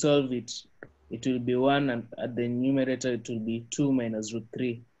 when you solve it, it will be 1, and at the numerator, it will be 2 minus root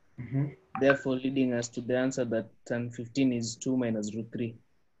 3. Therefore, leading us to the answer that tan 15 is 2 minus root 3.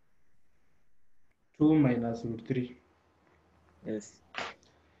 2 minus root 3. Yes.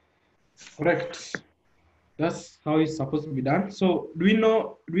 Correct. That's how it's supposed to be done. So do we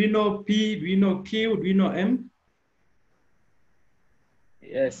know P, do we know Q, do we know M?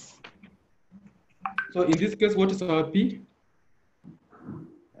 Yes. So in this case, what is our P?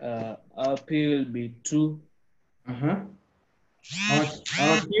 Our P will be 2. Our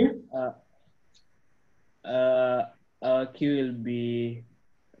Q? Our Q will be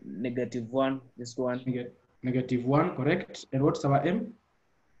 -1, this one. -1, correct. And what's our M?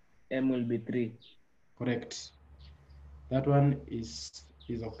 M will be 3. Correct. That one is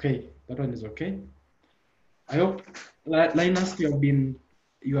okay. That one is okay. I hope, Linus,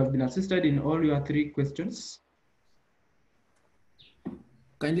 you have been assisted in all your 3 questions.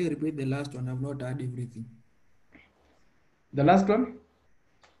 Kindly repeat the last one. I've not heard everything. The last one?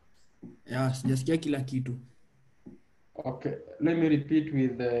 Yeah, sijasikia kila kitu. Okay, let me repeat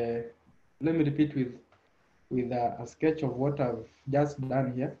with a sketch of what I've just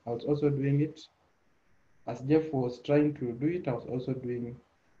done here. I was also doing it as Jeff was trying to do it. I was also doing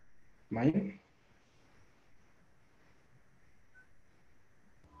mine.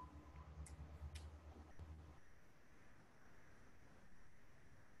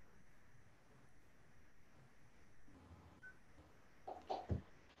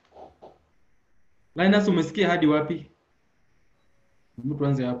 Linus, umesikia hadi wapi?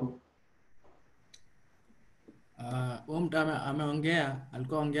 Tuanze hapo. Mtu ameongea,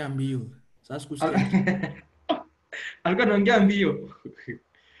 alikuwa ongea mbio. Sasa sikusikia. Alikuwa anaongea mbio.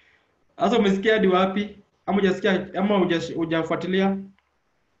 Sasa umesikia hadi wapi? Ama hujasikia ama hujafuatilia?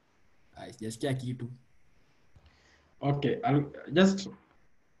 Sijasikia kitu. Okay, just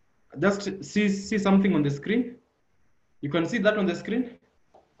see something on the screen. You can see that on the screen?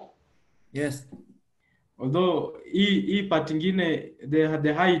 Yes. Although hii part ingine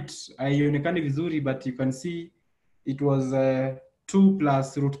the height haionekani vizuri, but you can see it was 2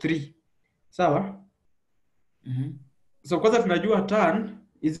 plus root 3. Sawa? So kwanza tunajua tan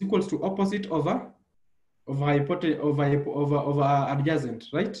is equals to opposite over adjacent,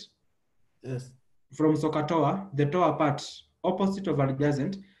 right? Yes. From SOHCAHTOA, the TOA part, opposite of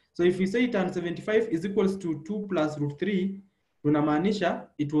adjacent. So if we say tan 75 is equals to 2 plus root 3, tunamaanisha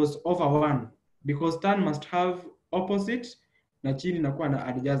it was over 1. because tan must have opposite na chini inakuwa na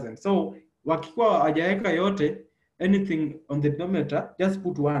adjacent. So wakikuwa hawajaweka yote, anything on the denominator, just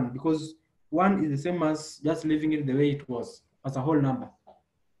put 1 because 1 is the same as just leaving it the way it was as a whole number.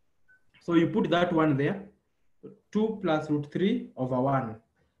 So you put that 1 there, 2 plus root 3 over 1.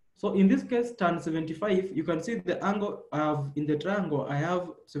 So in this case, tan 75, you can see the angle I have in the triangle. I have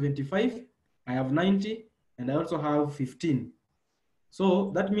 75, I have 90, and I also have 15.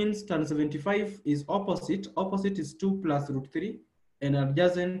 So that means tan 75 is opposite. Opposite is 2 plus root 3, and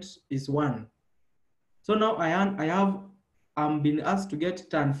adjacent is 1. So now I'm being asked to get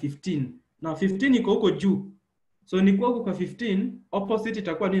tan 15. Now 15 iko huko juu. So nikiwa huko kwa 15, opposite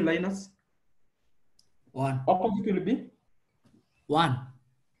itakuwa ni Linus? 1. Opposite will be 1.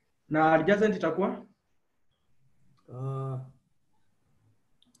 Na adjacent itakuwa?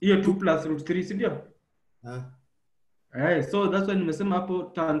 Hiyo 2 plus root 3, si ndio? So that's why nimesema hapo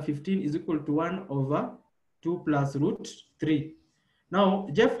tan 15 is equal to 1 over 2 plus root 3. Now,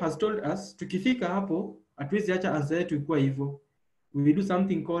 Jeff has told us, tukifika hapo, hatuwezi acha answer yetu ikuwa hivyo. We will do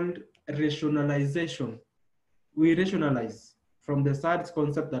something called rationalization. We rationalize from the third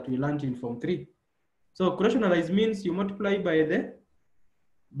concept that we learned in Form 3. So, rationalize means you multiply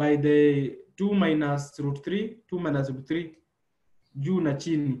by the 2 minus root 3, 2 minus root 3, juu na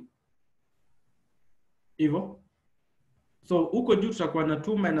chini. Hivyo. So, huko juu tutakuwa na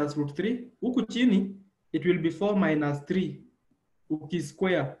 2 minus root 3. Huku chini, it will be 4 minus 3.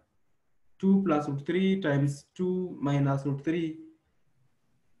 Ukisquare 2 plus root 3 times 2 minus root 3,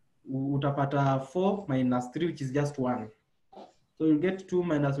 utapata 4 minus 3, which is just 1. So you get 2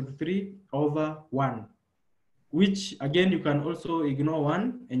 minus root 3 over 1, which again you can also ignore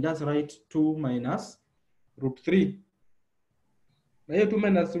 1 and just write 2 minus root 3. Na hiyo 2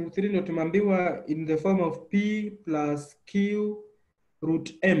 minus root 3 ndio tumeambiwa in the form of p plus q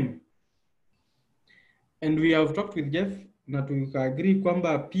root m. And we have talked with Jeff na tuka-agree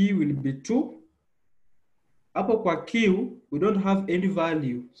kwamba p will be 2. Hapo kwa q, we don't have any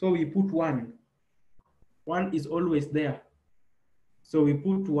value, so we put 1. 1 is always there. So we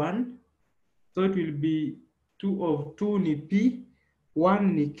put 1. So it will be 2 of 2 ni p,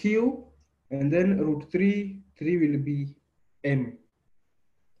 1 ni q, and then root 3 will be m.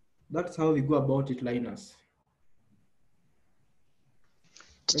 That's how we go about it, Linus.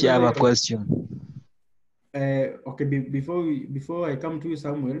 Teacher, I have a question. Okay, before I come to you,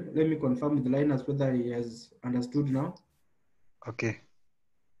 Samuel, let me confirm with Linus whether he has understood now. Okay.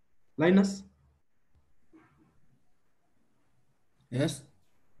 Linus? Yes.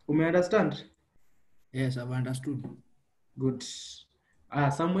 You may understand? Yes, I've understood. Good.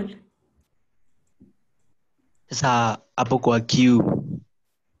 Samuel? Sasa hapo kwa q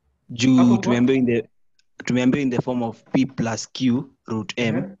juu tumeambiwa in the form of p plus q root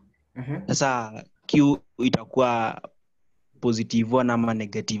m. Sasa q itakuwa positive 1 ama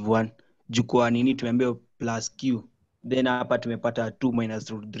negative 1. Juu kwa nini tumeambiwa plus q, then hapa tumepata 2 minus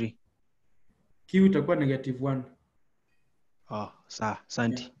root 3. Q itakuwa negative 1. Sawa,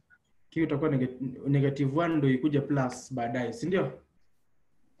 asante. Yeah. Q itakuwa negative 1 ndio ikuje plus baadaye, si ndio?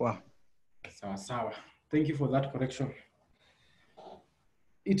 Wow. Sawa. Thank you for that correction.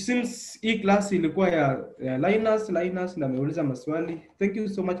 It seems hii class ilikuwa ya Linus na ameuliza maswali. Thank you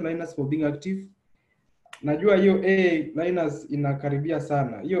so much Linus for being active. Najua hiyo A Linus inakaribia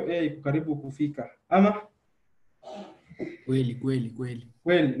sana. Hiyo A iko karibu kufika. Ama? Kweli.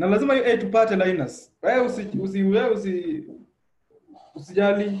 Na lazima hiyo A tupate Linus. Wewe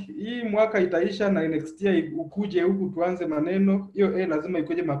usijali. Hii mwaka itaisha na next year ukuje huku tuanze maneno. Hiyo A lazima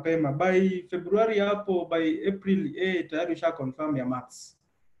ikuje mapema. By February hapo, by April A tayari usha confirm ya maths.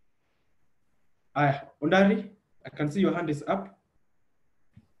 Ondari, I can see your hand is up.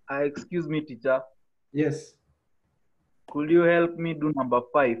 Excuse me, teacher. Yes. Could you help me do number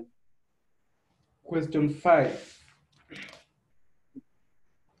 5? Question 5.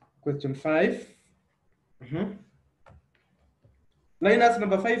 Linus,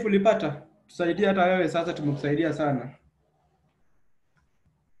 number 5 ulipata? Tusaidie hata wewe sasa, tumekusaidia sana.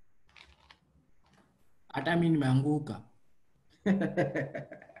 Hata mimi nimeanguka.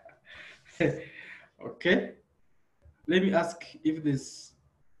 Okay. Let me ask if there's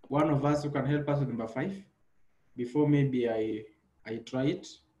one of us who can help us with number 5 before maybe I try it.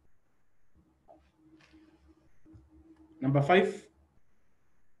 Number 5,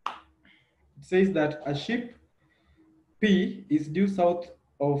 it says that a ship P is due south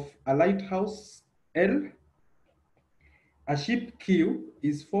of a lighthouse L. A ship Q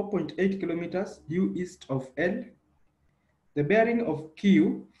is 4.8 kilometers due east of L. The bearing of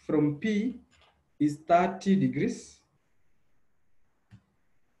Q from P is 30 degrees.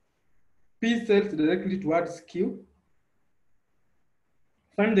 P sails directly towards Q.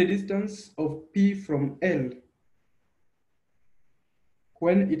 Find the distance of P from L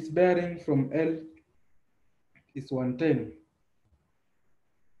when its bearing from L is 110.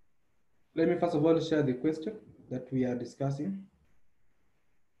 Let me first of all share the question that we are discussing.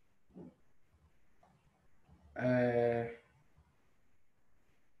 It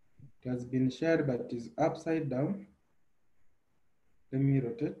has been shared, but it is upside down. Let me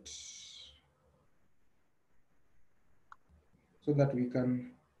rotate so that we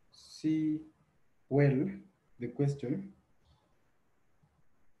can see well the question.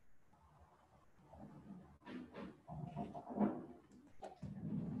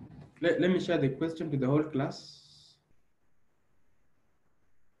 Let me share the question to the whole class.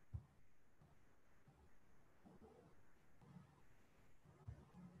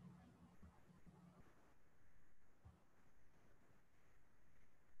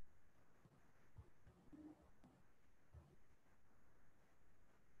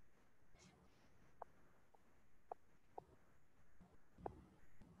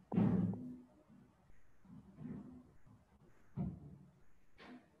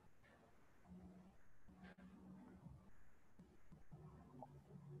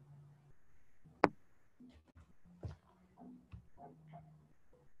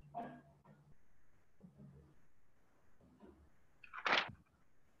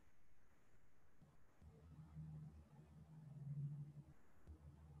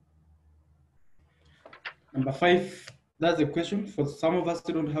 Number 5, that's the question for some of us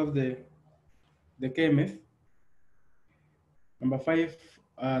who don't have the KMF. Number 5,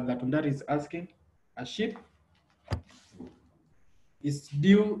 that is asking, a ship is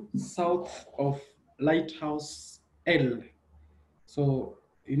due south of lighthouse L. So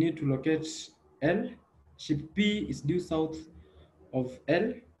you need to locate L. Ship P is due south of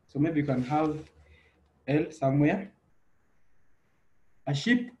L. So maybe you can have L somewhere. A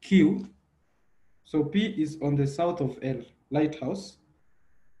ship Q, so P is on the south of L, lighthouse.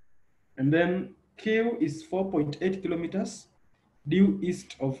 And then Q is 4.8 kilometers due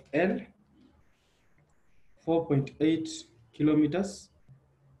east of L, 4.8 kilometers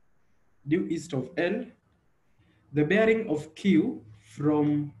due east of L. The bearing of Q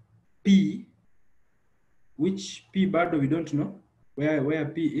from P, which P bado we don't know where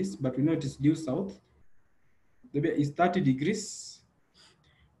P is, but we know it is due south. The bearing is 30 degrees.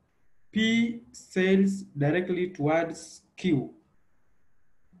 P sails directly towards Q.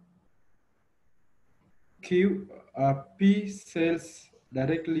 P sails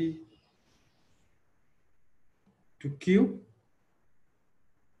directly to Q.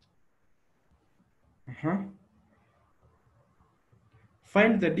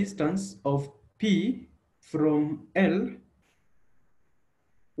 Find the distance of P from L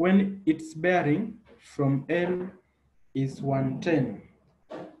when its bearing from L is 110.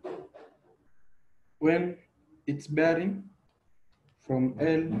 When its bearing from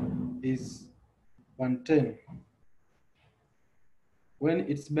L is 110. When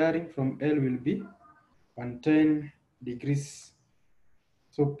its bearing from L will be 110 degrees.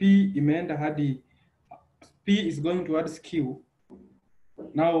 So P imeenda hadi, P is going towards Q.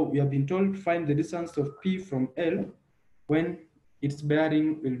 Now we have been told to find the distance of P from L when its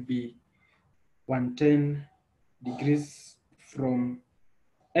bearing will be 110 degrees from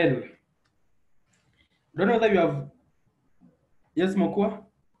L. Don't know whether you have, yes, Mokwa,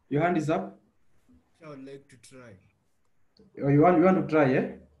 your hand is up. I would like to try. Or you want to try,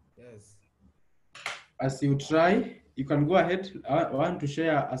 yeah? Yes. As you try, you can go ahead. I want to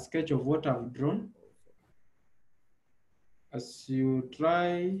share a sketch of what I've drawn. As you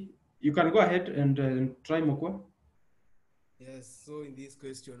try, you can go ahead and try, Mokwa. Yes, so in this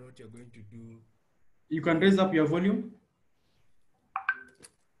question, what you're going to do... You can raise up your volume.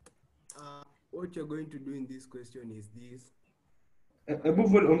 What you're going to do in this question is this.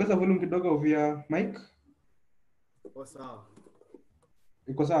 Ongeza volume kidogo of your mic. Iko sawa.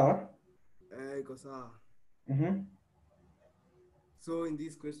 Iko sawa? Iko sawa. Mm-hmm. So in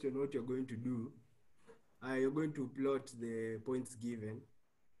this question, what you're going to do, you're going to plot the points given,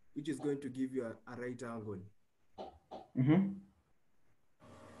 which is going to give you a right angle. Mm-hmm.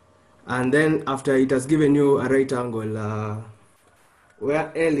 And then after it has given you a right angle,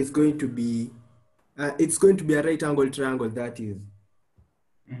 where L is going to be, it's going to be a right angle triangle, that is.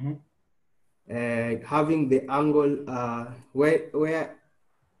 Mm-hmm. Having the angle where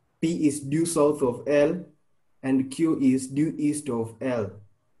P is due south of L and Q is due east of L.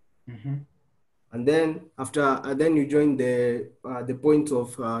 Mm-hmm. And then after, then you join the points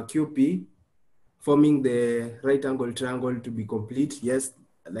of QP, forming the right angle triangle to be complete. Yes,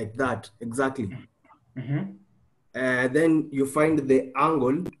 like that, exactly. Then you find the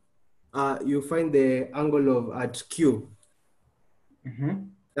angle. You find the angle of at Q. The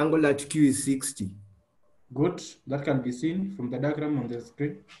angle at Q is 60. Good. That can be seen from the diagram on the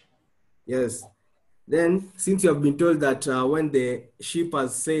screen. Yes. Then, since you have been told that when the ship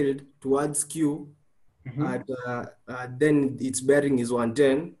has sailed towards Q, then its bearing is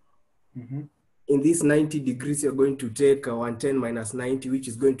 110. In this 90 degrees, you're going to take 110 minus 90, which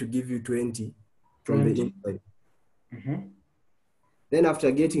is going to give you 20 from the inside. Then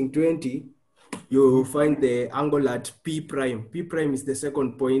after getting 20, you find the angle at P prime. P prime is the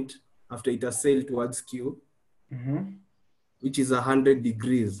second point after it has sailed towards Q, which is 100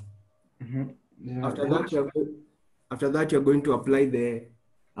 degrees. Yeah, After that, you're going to apply the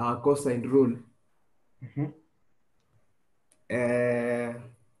cosine rule.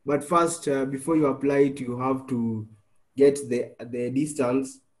 But first, before you apply it, you have to get the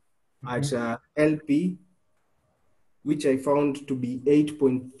distance at LP, which I found to be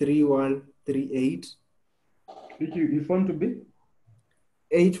 8.3138. Which you found to be?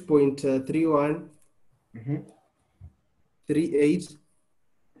 8.3138.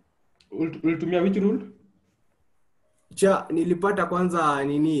 Ulitumia which rule? Nilipata kwanza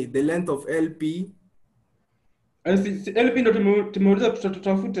nini, the length of LP. LP ndo tumeuliza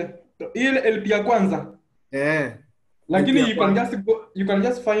tutafute. Ile LP ya kwanza. Lakini you can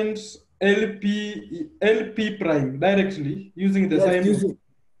just find LP prime directly using the sine rule.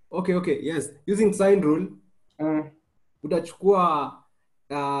 Okay, yes. Using sine rule, utachukua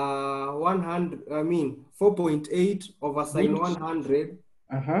 4.8 over sine 100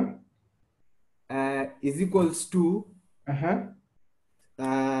 is equals to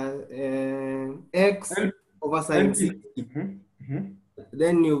x over sine 60.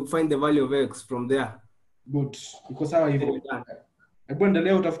 Then you find the value of x from there. Good. Because how hivyo. Hebu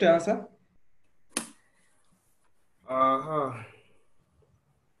endelea utafute answer.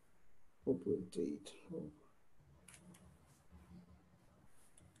 4.8.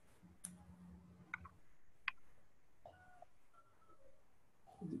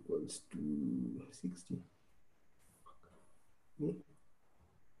 Equals to 60.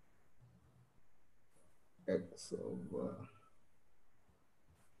 X over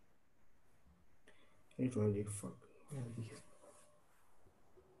 820. Fuck.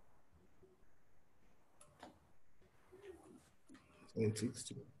 And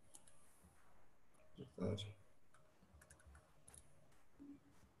 60. That.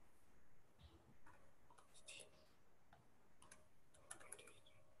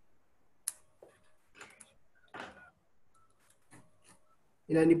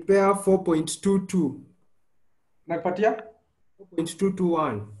 Inanipea 4.22. Nakupatia?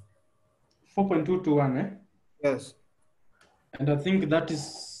 4.221. 4.221, eh? Yes. And I think that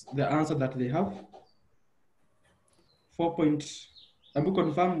is the answer that they have. 4. Can you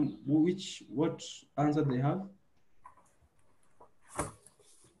confirm what answer they have?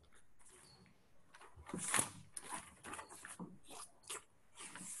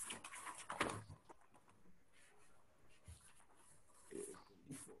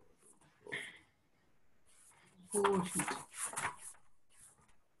 Oh shit.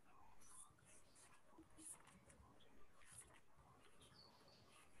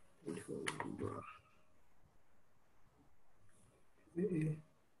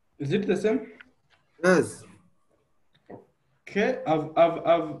 Is it the same? Yes. Okay,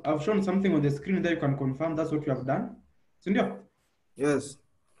 I've shown something on the screen that you can confirm that's what you have done. Sindio? Yes.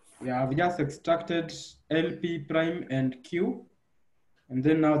 Yeah, I've just extracted LP prime and Q, and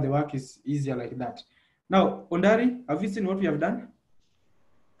then now the work is easier like that. Now, Ondari, have you seen what we have done?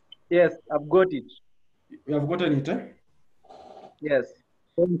 Yes, I've got it. You have gotten it, eh? Yes,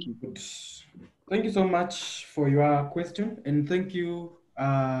 thank you. Good. Thank you so much for your question, and thank you,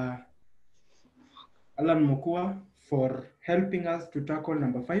 Alan Mokua, for helping us to tackle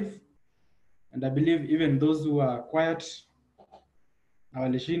number 5. And I believe even those who are quiet,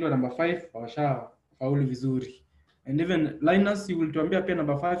 walishindwa number 5, washa faulu vizuri. And even Linus, you will tuambia pia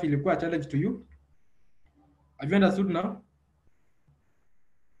number 5 ilikuwa a challenge to you. Have you understood now?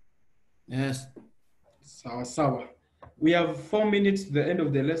 Yes. Sawa. We have 4 minutes to the end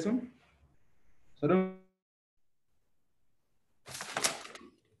of the lesson. So don't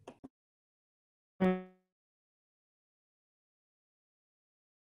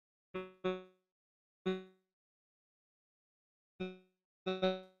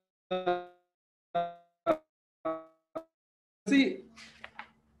see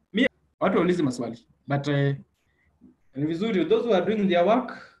me watu waulize maswali, but ni vizuri those who are doing their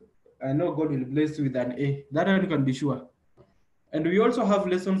work, I know God will bless you with an A. That one you can be sure. And we also have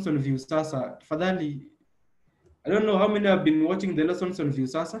lessons on Viusasa. Fadhali, I don't know how many have been watching the lessons on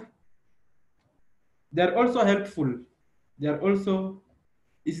Viusasa. They're also helpful. They're also,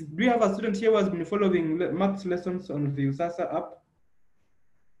 do you have a student here who has been following maths lessons on the Viusasa app?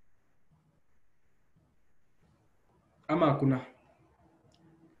 Ama hakuna.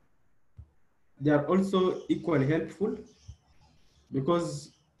 They are also equally helpful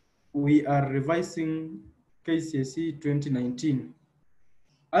because we are revising KCSE 2019.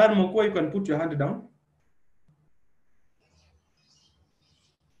 Alan Mokwa, you can put your hand down.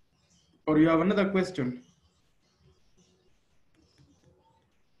 Or you have another question?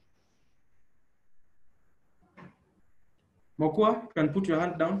 Mokwa, you can put your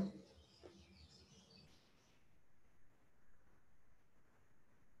hand down.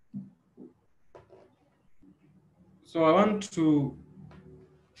 So I want to,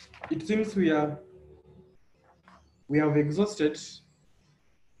 it seems we have exhausted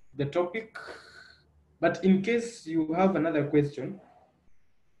the topic, but in case you have another question,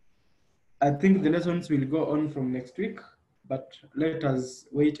 I think the lessons will go on from next week, but let us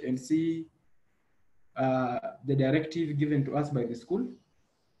wait and see the directive given to us by the school.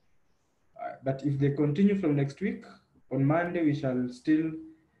 But if they continue from next week, on Monday, we shall still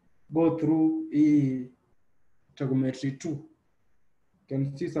go through trigonometry 2. You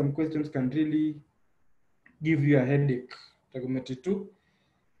can see some questions can really give you a headache. Trigonometry 2.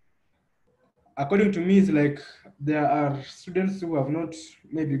 According to me, it's like there are students who have not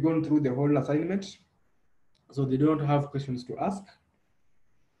maybe gone through the whole assignment, so they don't have questions to ask.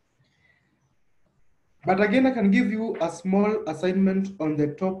 But again, I can give you a small assignment on the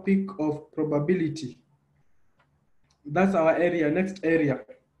topic of probability. That's our area, next area.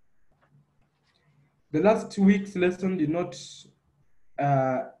 The last week's lesson did not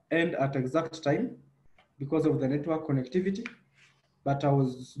end at exact time because of the network connectivity, but I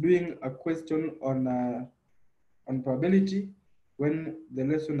was doing a question on probability when the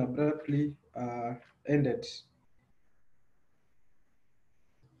lesson abruptly ended.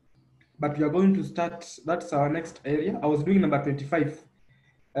 But we are going to start, that's our next area. I was doing number 25.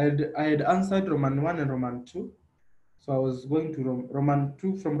 And I had answered Roman 1 and Roman 2. So I was going to Roman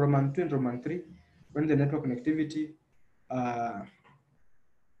 2, from Roman 2 and Roman 3, when the network connectivity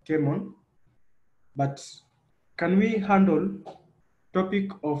came on. But can we handle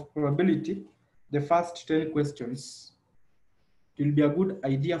topic of probability, the first 10 questions? It will be a good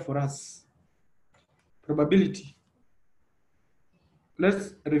idea for us. Probability.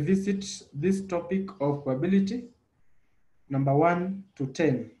 Let's revisit this topic of probability, number 1 to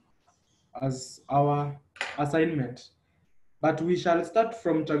 10, as our assignment. But we shall start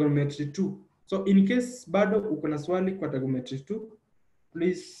from trigonometry 2. So in case bado uko na swali kwa trigonometry 2,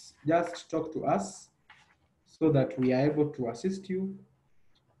 please just talk to us so that we are able to assist you.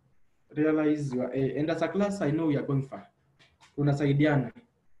 Realize you are, and as a class, I know we are going far. Tunasaidiana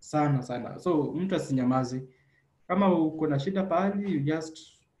sana sana. So mtu asinyamazi. Kama uko na shida pahali, you just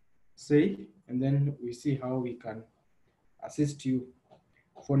say, and then we see how we can assist you.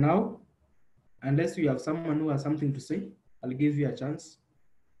 For now, unless you have someone who has something to say, I'll give you a chance,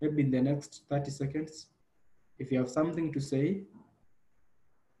 maybe in the next 30 seconds. If you have something to say,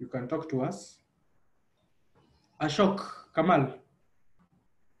 you can talk to us. Ashok, Kamal.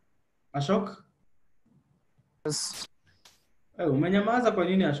 Ashok? Yes. Umenyamaza kwa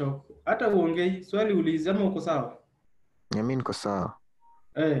nini Ashok? Hata uongei, swali ulizi ama uko sawa? Mimi niko sawa.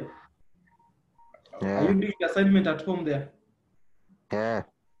 Hey. Yeah. Are you doing the assignment at home there? Yeah.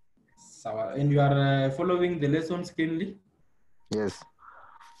 Sawa. And you are following the lessons keenly? Yes.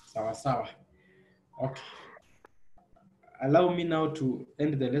 Sawa sawa. Okay. Allow me now to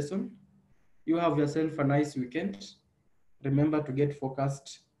end the lesson. You have yourself a nice weekend. Remember to get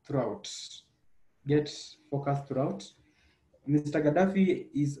focused throughout. Get focused throughout. Mr. Gaddafi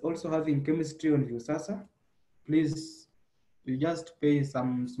is also having chemistry on Viusasa. Please, you just pay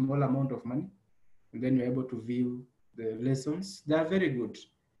some small amount of money, and then you're able to view the lessons. They are very good,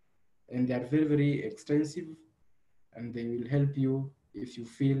 and they are very, very extensive, and they will help you if you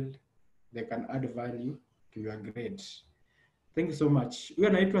feel they can add value to your grade. Thank you so much. Huyu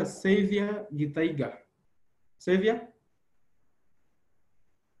anaitwa Xavier Githaiga. Xavier?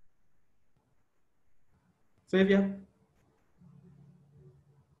 Xavier?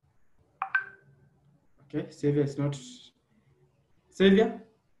 Okay, Xavier is not. Xavier?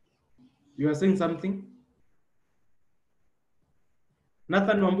 You are saying something?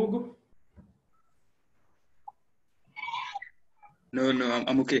 Nathan Wambugu? No,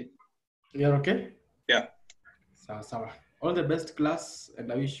 I'm okay. You're okay? Yeah. Sawa sawa. All the best, class,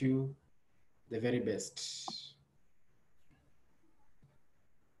 and I wish you the very best.